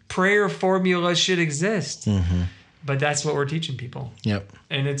prayer formulas should exist. Mm-hmm. But that's what we're teaching people. Yep.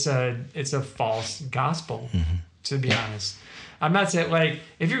 And it's a false gospel, to be honest. I'm not saying,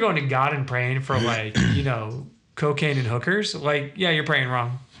 if you're going to God and praying for, cocaine and hookers, you're praying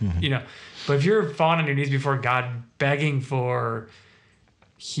wrong, But if you're falling on your knees before God, begging for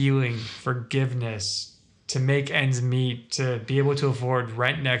healing, forgiveness, to make ends meet, to be able to afford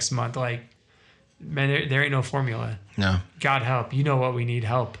rent next month, man, there ain't no formula. No. God help. You know what we need,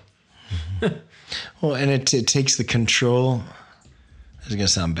 help. Well, and it takes the control. This is going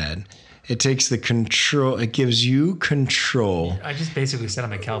to sound bad. It takes the control. It gives you control. I just basically said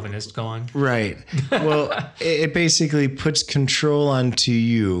I'm a Calvinist. Go on. Right. Well, it basically puts control onto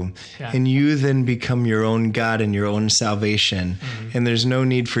you, and you then become your own God and your own salvation. Mm-hmm. And there's no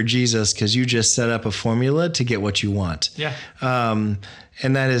need for Jesus because you just set up a formula to get what you want. Yeah.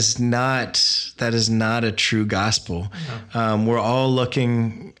 And that is not a true gospel. No. We're all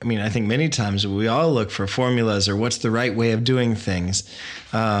looking, I think many times we all look for formulas or what's the right way of doing things.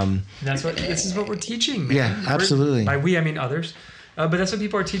 This is what we're teaching, man. Yeah, absolutely. By we, I mean others. But that's what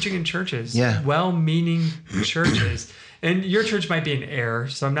people are teaching in churches. Yeah. Well-meaning churches. And your church might be an error,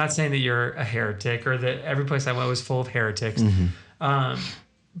 so I'm not saying that you're a heretic or that every place I went was full of heretics. Mm-hmm.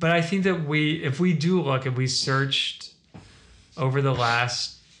 But I think that if we do look and we searched over the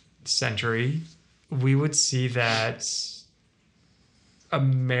last century, we would see that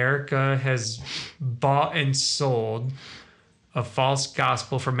America has bought and sold a false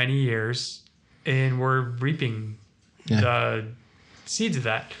gospel for many years, and we're reaping the seeds of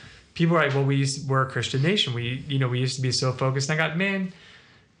that. People are like, well, we're a Christian nation. We used to be so focused. And I got, man,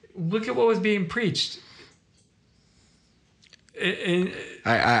 look at what was being preached.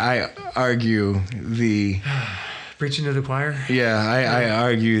 I argue the preaching to the choir. Yeah, I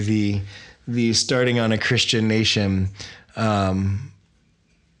argue the starting on a Christian nation,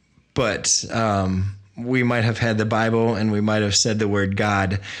 but we might have had the Bible and we might have said the word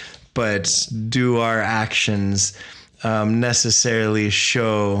God, but do our actions necessarily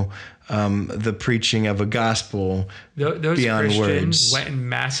show the preaching of a gospel Those beyond Christians words? went and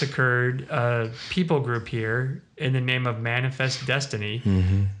massacred a people group here in the name of manifest destiny,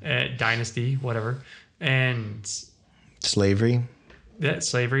 dynasty, whatever, and Slavery? that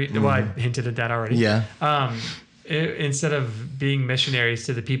slavery. Well, I hinted at that already. Yeah. Instead of being missionaries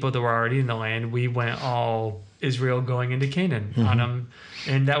to the people that were already in the land, we went all Israel going into Canaan on them,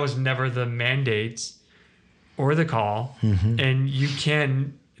 and that was never the mandate or the call.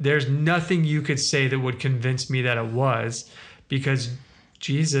 And there's nothing you could say that would convince me that it was, because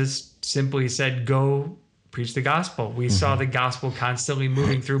Jesus simply said, go preach the gospel. We saw the gospel constantly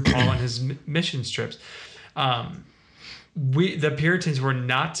moving through Paul and his mission trips. The Puritans were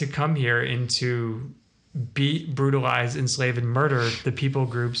not to come here and to beat, brutalize, enslave, and murder the people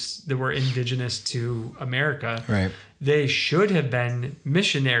groups that were indigenous to America. Right. They should have been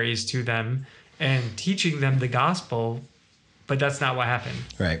missionaries to them and teaching them the gospel, but that's not what happened.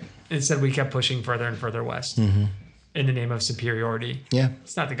 Right. Instead, we kept pushing further and further west in the name of superiority. Yeah.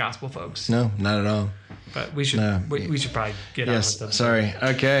 It's not the gospel, folks. No, not at all. But we should we should probably get on with them. Sorry.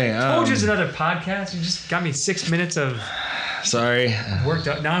 Okay. Told you it's another podcast. You just got me 6 minutes of Sorry. worked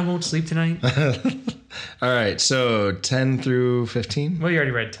up. Now I won't sleep tonight. All right. So 10 through 15? Well, you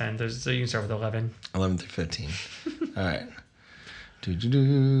already read 10, so you can start with 11. 11 through 15. All right.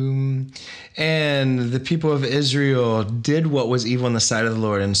 And the people of Israel did what was evil in the sight of the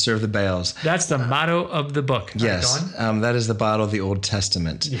Lord and served the Baals. That's the motto of the book. Yes, that is the motto of the Old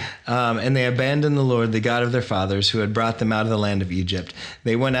Testament. Yeah. And they abandoned the Lord, the God of their fathers, who had brought them out of the land of Egypt.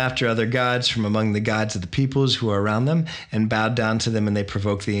 They went after other gods from among the gods of the peoples who were around them and bowed down to them, and they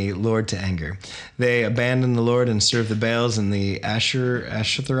provoked the Lord to anger. They abandoned the Lord and served the Baals and the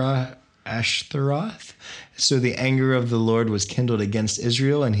Ashtaroth. So the anger of the Lord was kindled against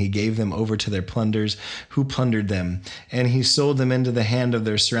Israel, and he gave them over to their plunderers, who plundered them. And he sold them into the hand of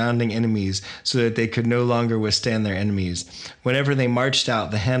their surrounding enemies, so that they could no longer withstand their enemies. Whenever they marched out,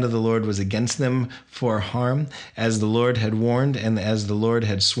 the hand of the Lord was against them for harm, as the Lord had warned, and as the Lord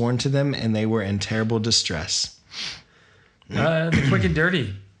had sworn to them, and they were in terrible distress. The quick and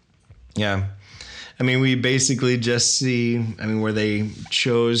dirty. Yeah. I mean, we basically just see, where they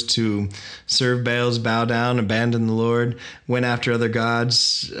chose to serve Baals, bow down, abandon the Lord, went after other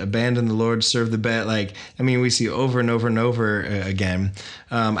gods, abandoned the Lord, served the Baal. We see over and over and over again.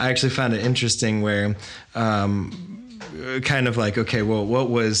 I actually found it interesting where what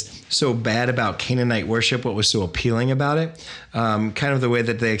was so bad about Canaanite worship? What was so appealing about it? Kind of the way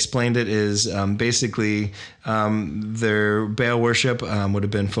that they explained it is basically their Baal worship would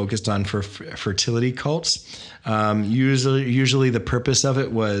have been focused on fertility cults. Usually the purpose of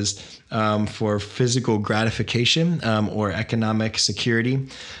it was for physical gratification or economic security.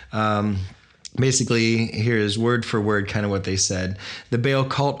 Basically, here is word for word kind of what they said. The Baal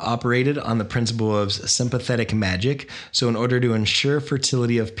cult operated on the principle of sympathetic magic. So in order to ensure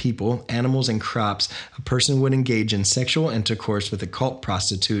fertility of people, animals, and crops, a person would engage in sexual intercourse with a cult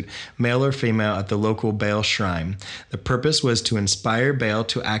prostitute, male or female, at the local Baal shrine. The purpose was to inspire Baal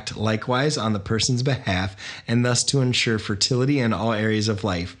to act likewise on the person's behalf, and thus to ensure fertility in all areas of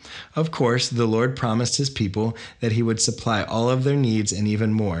life. Of course, the Lord promised his people that he would supply all of their needs and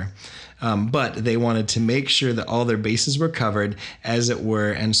even more. But they wanted to make sure that all their bases were covered, as it were,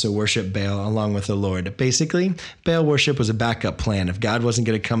 and so worship Baal along with the Lord. Basically, Baal worship was a backup plan if God wasn't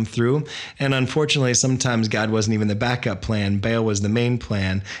going to come through. And unfortunately, sometimes God wasn't even the backup plan. Baal was the main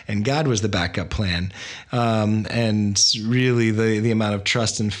plan, and God was the backup plan. And really, the amount of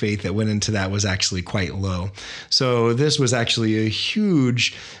trust and faith that went into that was actually quite low. So this was actually a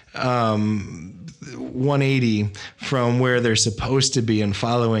huge 180 from where they're supposed to be and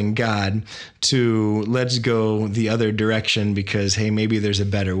following God to let's go the other direction because, hey, maybe there's a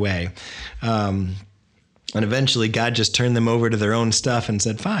better way. And eventually God just turned them over to their own stuff and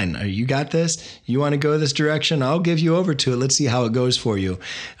said, fine, you got this? You want to go this direction? I'll give you over to it. Let's see how it goes for you.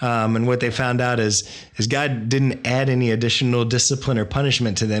 And what they found out is God didn't add any additional discipline or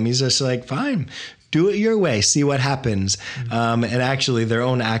punishment to them. He's just like, fine, do it your way, see what happens. And actually their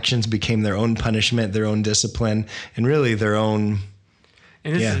own actions became their own punishment, their own discipline, and really their own.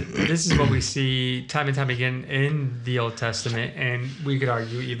 And this is what we see time and time again in the Old Testament, and we could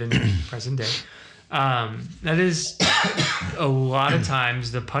argue even present day. That is, a lot of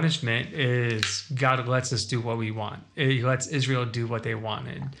times the punishment is God lets us do what we want. He lets Israel do what they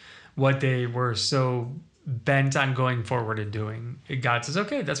wanted, what they were so bent on going forward and doing. God says,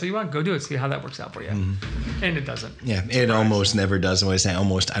 okay, that's what you want. Go do it. See how that works out for you. Mm-hmm. And it doesn't. Yeah, it almost never does. And when I say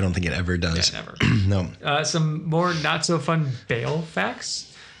almost, I don't think it ever does. Yeah, never. No. Some more not so fun Baal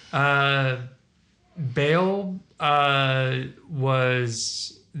facts. Baal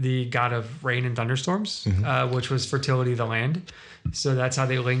was the god of rain and thunderstorms, which was fertility of the land. So that's how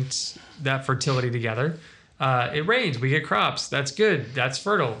they linked that fertility together. It rains, we get crops. That's good. That's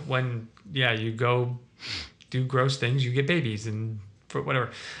fertile. When you go do gross things, you get babies and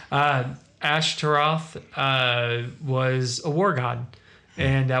whatever. Ashtaroth was a war god,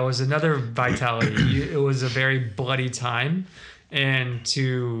 and that was another vitality. It was a very bloody time, and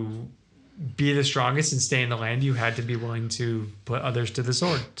to be the strongest and stay in the land, you had to be willing to put others to the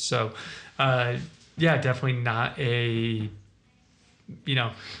sword. So, definitely not a,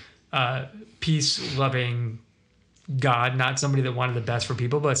 peace-loving God, not somebody that wanted the best for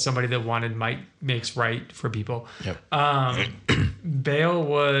people, but somebody that wanted might makes right for people. Yep. Baal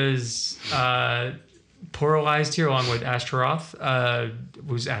was pluralized here along with Ashtaroth,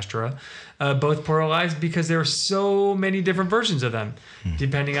 who's Ashtoreth, both pluralized because there are so many different versions of them.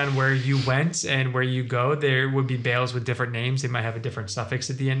 Depending on where you went and where you go, there would be Baals with different names. They might have a different suffix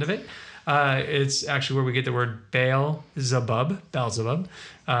at the end of it. It's actually where we get the word Beelzebub,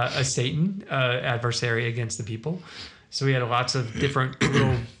 a Satan, adversary against the people. So we had lots of different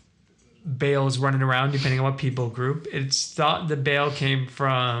little Baals running around depending on what people group. It's thought the Baal came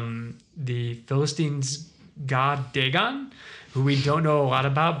from the Philistines' god Dagon, who we don't know a lot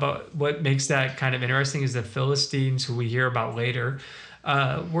about, but what makes that kind of interesting is the Philistines, who we hear about later,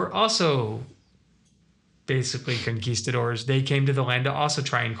 were also basically conquistadors. They came to the land to also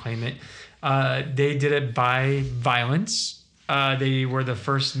try and claim it. They did it by violence. They were the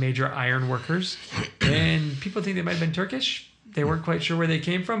first major iron workers, and people think they might have been Turkish. They weren't quite sure where they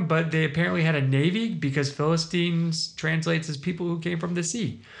came from, but they apparently had a navy, because Philistines translates as people who came from the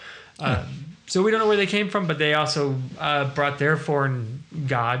sea. So we don't know where they came from, but they also brought their foreign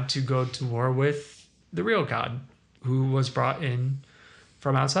god to go to war with the real God, who was brought in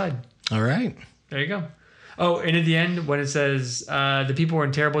from outside. All right. There you go. Oh, and at the end, when it says the people were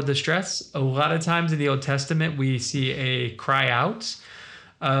in terrible distress, a lot of times in the Old Testament, we see a cry out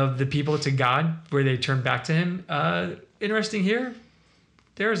of the people to God where they turn back to him. Interesting here,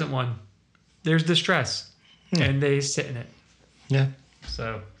 there isn't one. There's distress, and they sit in it. Yeah.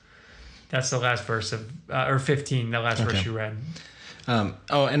 So that's the last verse of, or 15, the last verse you read.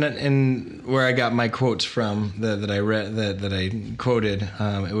 And where I got my quotes from that I read, that I quoted,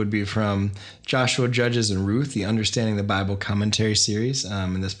 it would be from Joshua, Judges, and Ruth, the Understanding the Bible Commentary series.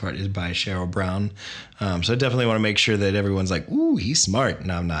 And this part is by Cheryl Brown. So I definitely want to make sure that everyone's like, ooh, he's smart.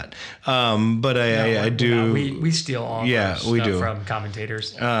 No, I'm not. But I do. We steal all stuff from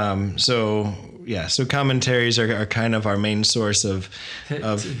commentators. So commentaries are kind of our main source of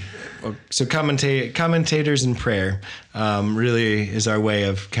so commentators and prayer really is our way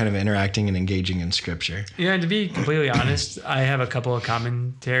of kind of interacting and engaging in scripture. Yeah, and to be completely honest, I have a couple of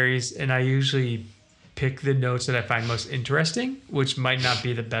commentaries, and I usually pick the notes that I find most interesting, which might not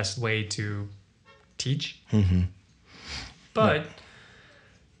be the best way to teach. Mm-hmm. But I'm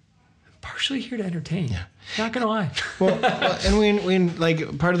partially here to entertain. Yeah. Not gonna lie. well, and we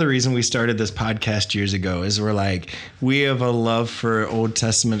like, part of the reason we started this podcast years ago is we're like, we have a love for Old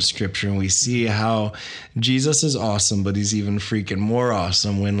Testament scripture, and we see how Jesus is awesome, but he's even freaking more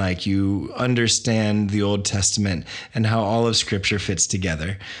awesome when like you understand the Old Testament and how all of scripture fits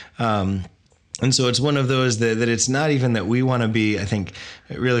together. And so it's one of those that it's not even that we want to be, I think,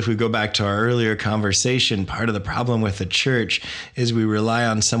 really, if we go back to our earlier conversation, part of the problem with the church is we rely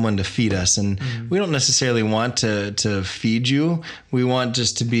on someone to feed us. And we don't necessarily want to feed you. We want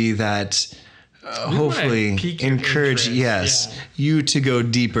just to be that, hopefully encourage, you to go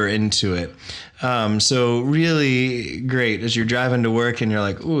deeper into it. So really great as you're driving to work and you're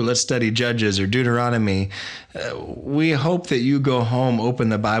like, ooh, let's study Judges or Deuteronomy. We hope that you go home, open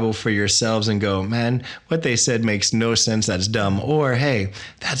the Bible for yourselves and go, man, what they said makes no sense. That's dumb. Or, hey,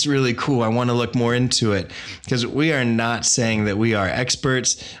 that's really cool. I want to look more into it. Because we are not saying that we are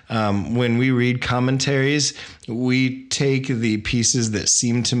experts. When we read commentaries, we take the pieces that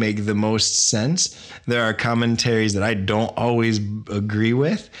seem to make the most sense. There are commentaries that I don't always agree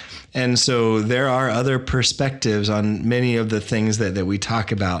with. And so there are other perspectives on many of the things that we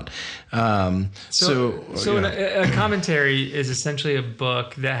talk about. A commentary is essentially a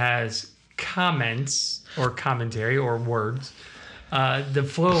book that has comments or commentary or words that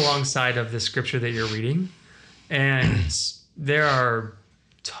flow alongside of the scripture that you're reading. And there are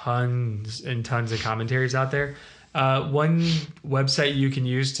tons and tons of commentaries out there. One website you can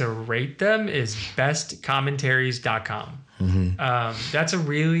use to rate them is bestcommentaries.com. Mm-hmm. That's a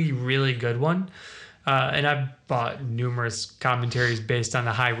really, really good one. And I've bought numerous commentaries based on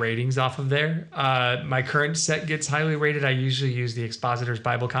the high ratings off of there. My current set gets highly rated. I usually use the Expositor's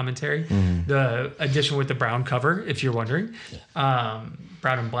Bible Commentary, the edition with the brown cover, if you're wondering. Brown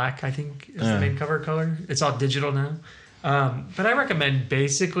and black, I think, is the main cover color. It's all digital now. But I recommend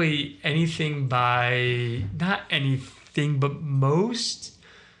basically anything by, not anything, but most.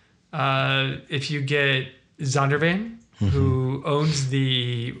 If you get Zondervan, who owns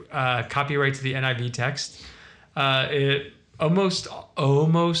the copyright to the NIV text, almost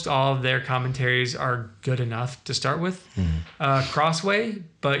all of their commentaries are good enough to start with. Crossway,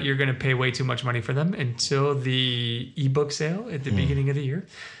 but you're going to pay way too much money for them until the ebook sale at the beginning of the year.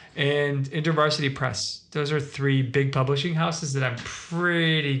 And InterVarsity Press. Those are 3 big publishing houses that I'm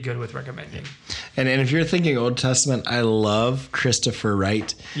pretty good with recommending. And if you're thinking Old Testament, I love Christopher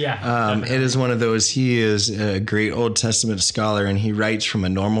Wright. Yeah. It is one of those, he is a great Old Testament scholar, and he writes from a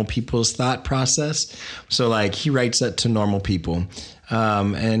normal people's thought process. So like he writes that to normal people.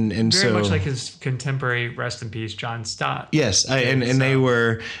 And very so much like his contemporary, rest in peace, John Stott. Yes. And they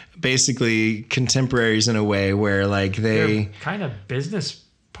were basically contemporaries in a way where like they're kind of business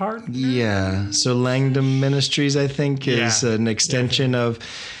partner. Yeah. So Langdon Ministries, I think, is an extension of.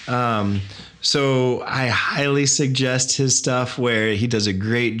 So I highly suggest his stuff, where he does a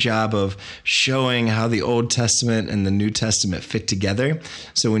great job of showing how the Old Testament and the New Testament fit together.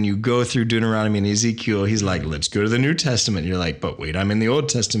 So when you go through Deuteronomy and Ezekiel, he's like, let's go to the New Testament. You're like, but wait, I'm in the Old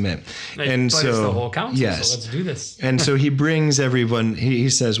Testament. But so it's the whole council, so let's do this. And so he brings everyone,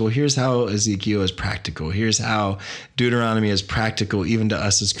 he says, well, here's how Ezekiel is practical. Here's how Deuteronomy is practical even to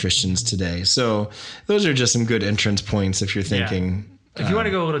us as Christians today. So those are just some good entrance points if you're thinking... Yeah. If you want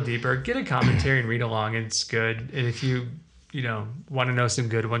to go a little deeper, get a commentary and read along. It's good. And if you want to know some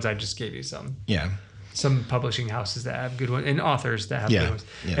good ones, I just gave you some. Yeah. Some publishing houses that have good ones and authors that have good ones.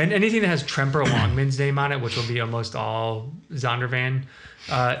 Yeah. And anything that has Tremper Longman's name on it, which will be almost all Zondervan,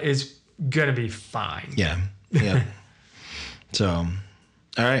 is going to be fine. Yeah. Yeah. So, all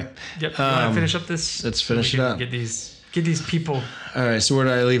right. Yep. You want to finish up this? Let's finish it up. Get these people. All right. So where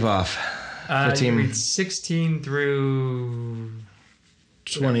did I leave off? You read 16 through...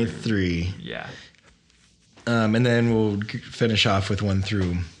 23. Yeah. And then we'll finish off with 1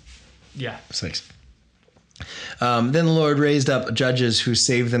 through 6. Then the Lord raised up judges who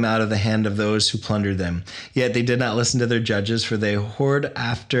saved them out of the hand of those who plundered them. Yet they did not listen to their judges, for they whored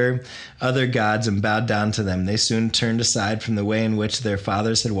after other gods and bowed down to them. They soon turned aside from the way in which their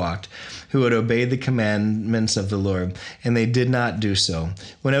fathers had walked, who had obeyed the commandments of the Lord, and they did not do so.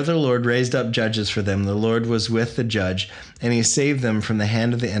 Whenever the Lord raised up judges for them, the Lord was with the judge, and he saved them from the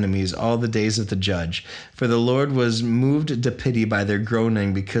hand of the enemies all the days of the judge. For the Lord was moved to pity by their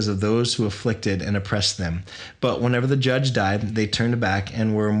groaning because of those who afflicted and oppressed them. But whenever the judge died, they turned back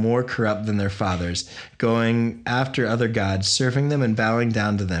and were more corrupt than their fathers, going after other gods, serving them and bowing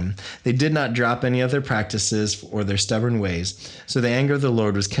down to them. They did not drop any of their practices or their stubborn ways. So the anger of the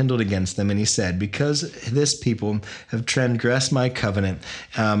Lord was kindled against them, and he said, because this people have transgressed my covenant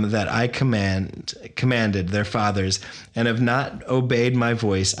that I commanded their fathers, and have not obeyed my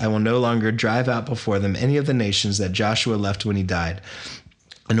voice, I will no longer drive out before them any of the nations that Joshua left when he died,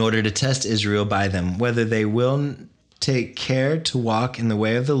 in order to test Israel by them, whether they will take care to walk in the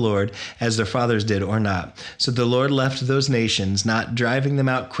way of the Lord as their fathers did or not. So the Lord left those nations, not driving them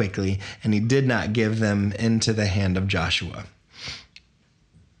out quickly, and he did not give them into the hand of Joshua.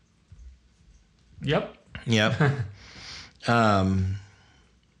 Yep. Yeah. I'm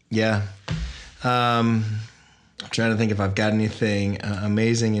trying to think if I've got anything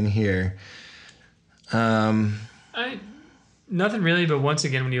amazing in here. Nothing really, but once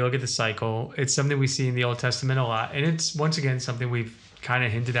again, when you look at the cycle, it's something we see in the Old Testament a lot. And it's, once again, something we've kind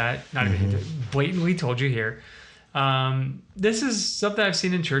of hinted at, not even hinted, blatantly told you here. This is something I've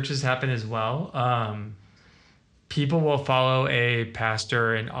seen in churches happen as well. People will follow a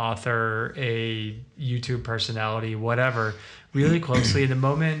pastor, an author, a YouTube personality, whatever, really closely. And the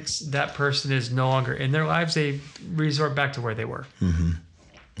moment that person is no longer in their lives, they resort back to where they were.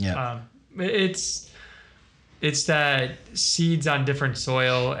 Yeah. It's that seeds on different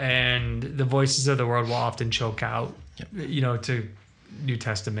soil, and the voices of the world will often choke out, to New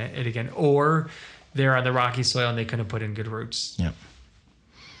Testament. And again, or they're on the rocky soil and they couldn't put in good roots. Yep.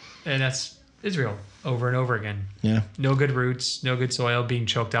 And that's Israel over and over again. Yeah. No good roots, no good soil, being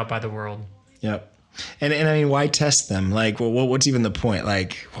choked out by the world. Yep. And I mean, why test them? Like, well, what's even the point?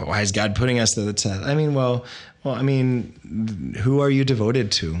 Like, why is God putting us to the test? I mean, I mean, who are you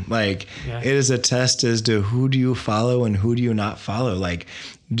devoted to? Like, it is a test as to who do you follow and who do you not follow? Like,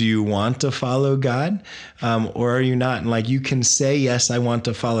 do you want to follow God, or are you not? And like, you can say, yes, I want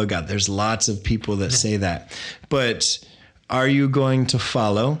to follow God. There's lots of people that say that, but are you going to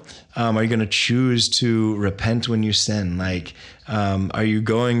follow? Are you going to choose to repent when you sin? Like, are you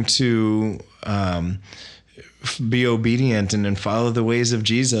going to be obedient and follow the ways of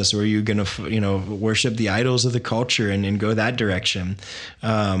Jesus, or are you going to, worship the idols of the culture and go that direction?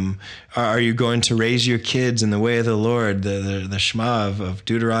 Are you going to raise your kids in the way of the Lord, the Shema of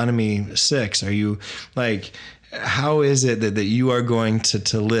Deuteronomy 6? Are you like, how is it that you are going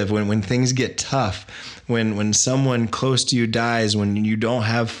to live when things get tough? When someone close to you dies, when you don't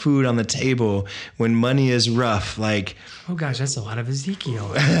have food on the table, when money is rough, like, oh gosh, that's a lot of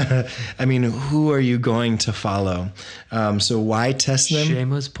Ezekiel. I mean, who are you going to follow? So why test them?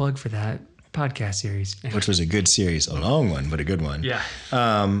 Shameless plug for that podcast series, which was a good series, a long one, but a good one. Yeah.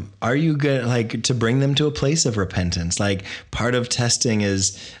 Are you good, like, to bring them to a place of repentance? Like, part of testing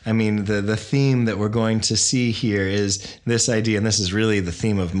is, I mean, the theme that we're going to see here is this idea, and this is really the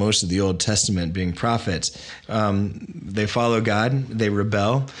theme of most of the Old Testament, being prophets. They follow God, they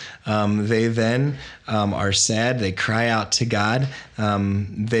rebel. They then are sad, they cry out to God,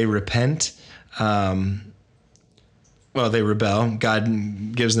 they repent. They rebel.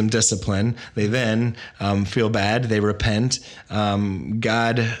 God gives them discipline. They then feel bad. They repent.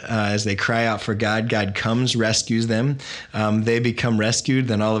 God, as they cry out for God, God comes, rescues them. They become rescued.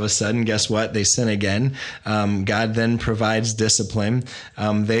 Then all of a sudden, guess what? They sin again. God then provides discipline.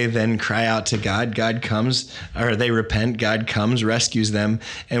 They then cry out to God. God comes, or they repent. God comes, rescues them.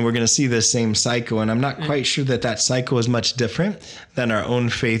 And we're going to see this same cycle. And I'm not quite sure that cycle is much different than our own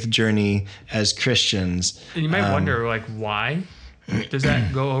faith journey as Christians. And you might wonder, like, why does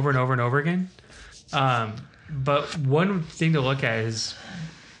that go over and over and over again? But one thing to look at is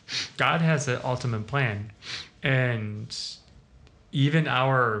God has an ultimate plan, and even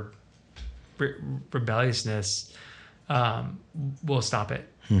our rebelliousness will stop it.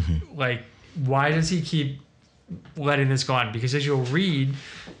 Mm-hmm. Like, why does he keep letting this go on? Because as you'll read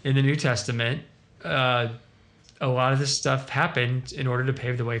in the New Testament, a lot of this stuff happened in order to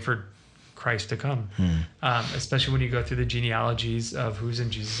pave the way for Christ to come, especially when you go through the genealogies of who's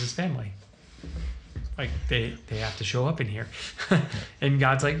in Jesus's family. Like, they have to show up in here. And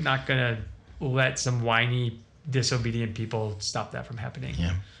God's like not going to let some whiny, disobedient people stop that from happening.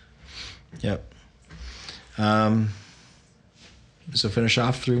 Yeah. Yep. So finish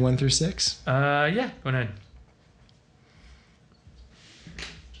off 3:1-6? Yeah, go ahead.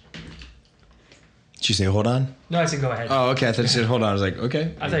 Did you say hold on? No, I said go ahead. Oh, okay. I thought you said hold on. I was like,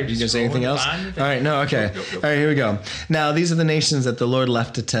 okay. I thought you going to say anything else? All right. No, okay. Go. All right, here we go. Now, these are the nations that the Lord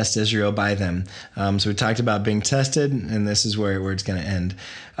left to test Israel by them. So we talked about being tested, and this is where it's going to end.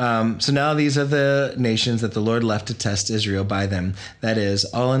 So now these are the nations that the Lord left to test Israel by them. That is,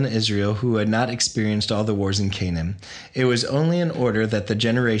 all in Israel who had not experienced all the wars in Canaan. It was only in order that the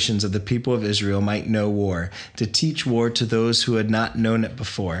generations of the people of Israel might know war, to teach war to those who had not known it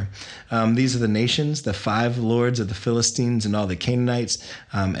before. These are the nations, the 5 lords of the Philistines and all the Canaanites,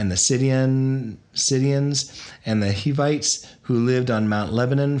 and the Sidonians and the Hivites who lived on Mount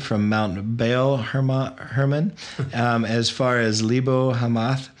Lebanon from Mount Baal Hermon as far as Lebo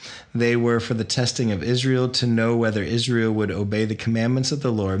Hamath. They were for the testing of Israel, to know whether Israel would obey the commandments of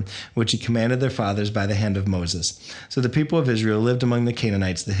the Lord, which he commanded their fathers by the hand of Moses. So the people of Israel lived among the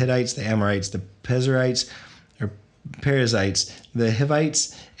Canaanites, the Hittites, the Amorites, the Perizzites, the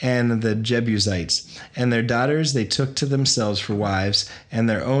Hivites, and the Jebusites. And their daughters they took to themselves for wives, and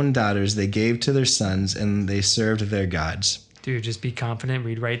their own daughters they gave to their sons, and they served their gods. Dude, just be confident,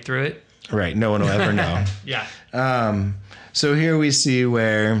 read right through it. Right, no one will ever know. Yeah. So here we see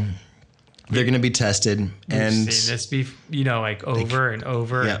where they're going to be tested. And seen this be, like over and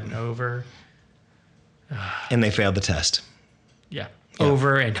over and over. And they failed the test. Yeah.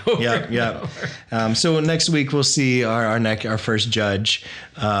 Over and over. Yeah. So next week we'll see our first judge,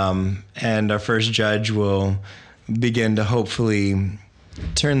 and our first judge will begin to hopefully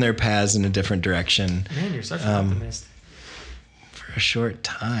turn their paths in a different direction. Man, you're such an optimist. For a short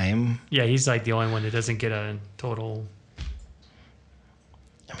time. Yeah, he's like the only one that doesn't get a total.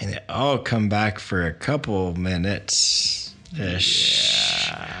 I mean, they all come back for a couple minutes ish.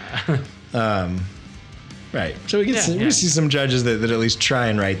 Yeah. Right. So we see some judges that at least try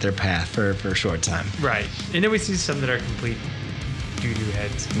and right their path for a short time. Right. And then we see some that are complete doo-doo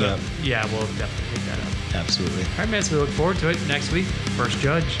heads. But yeah, we'll definitely pick that up. Absolutely. All right, man. So we look forward to it next week. First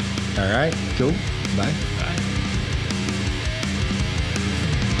judge. All right. Cool. Bye. Bye.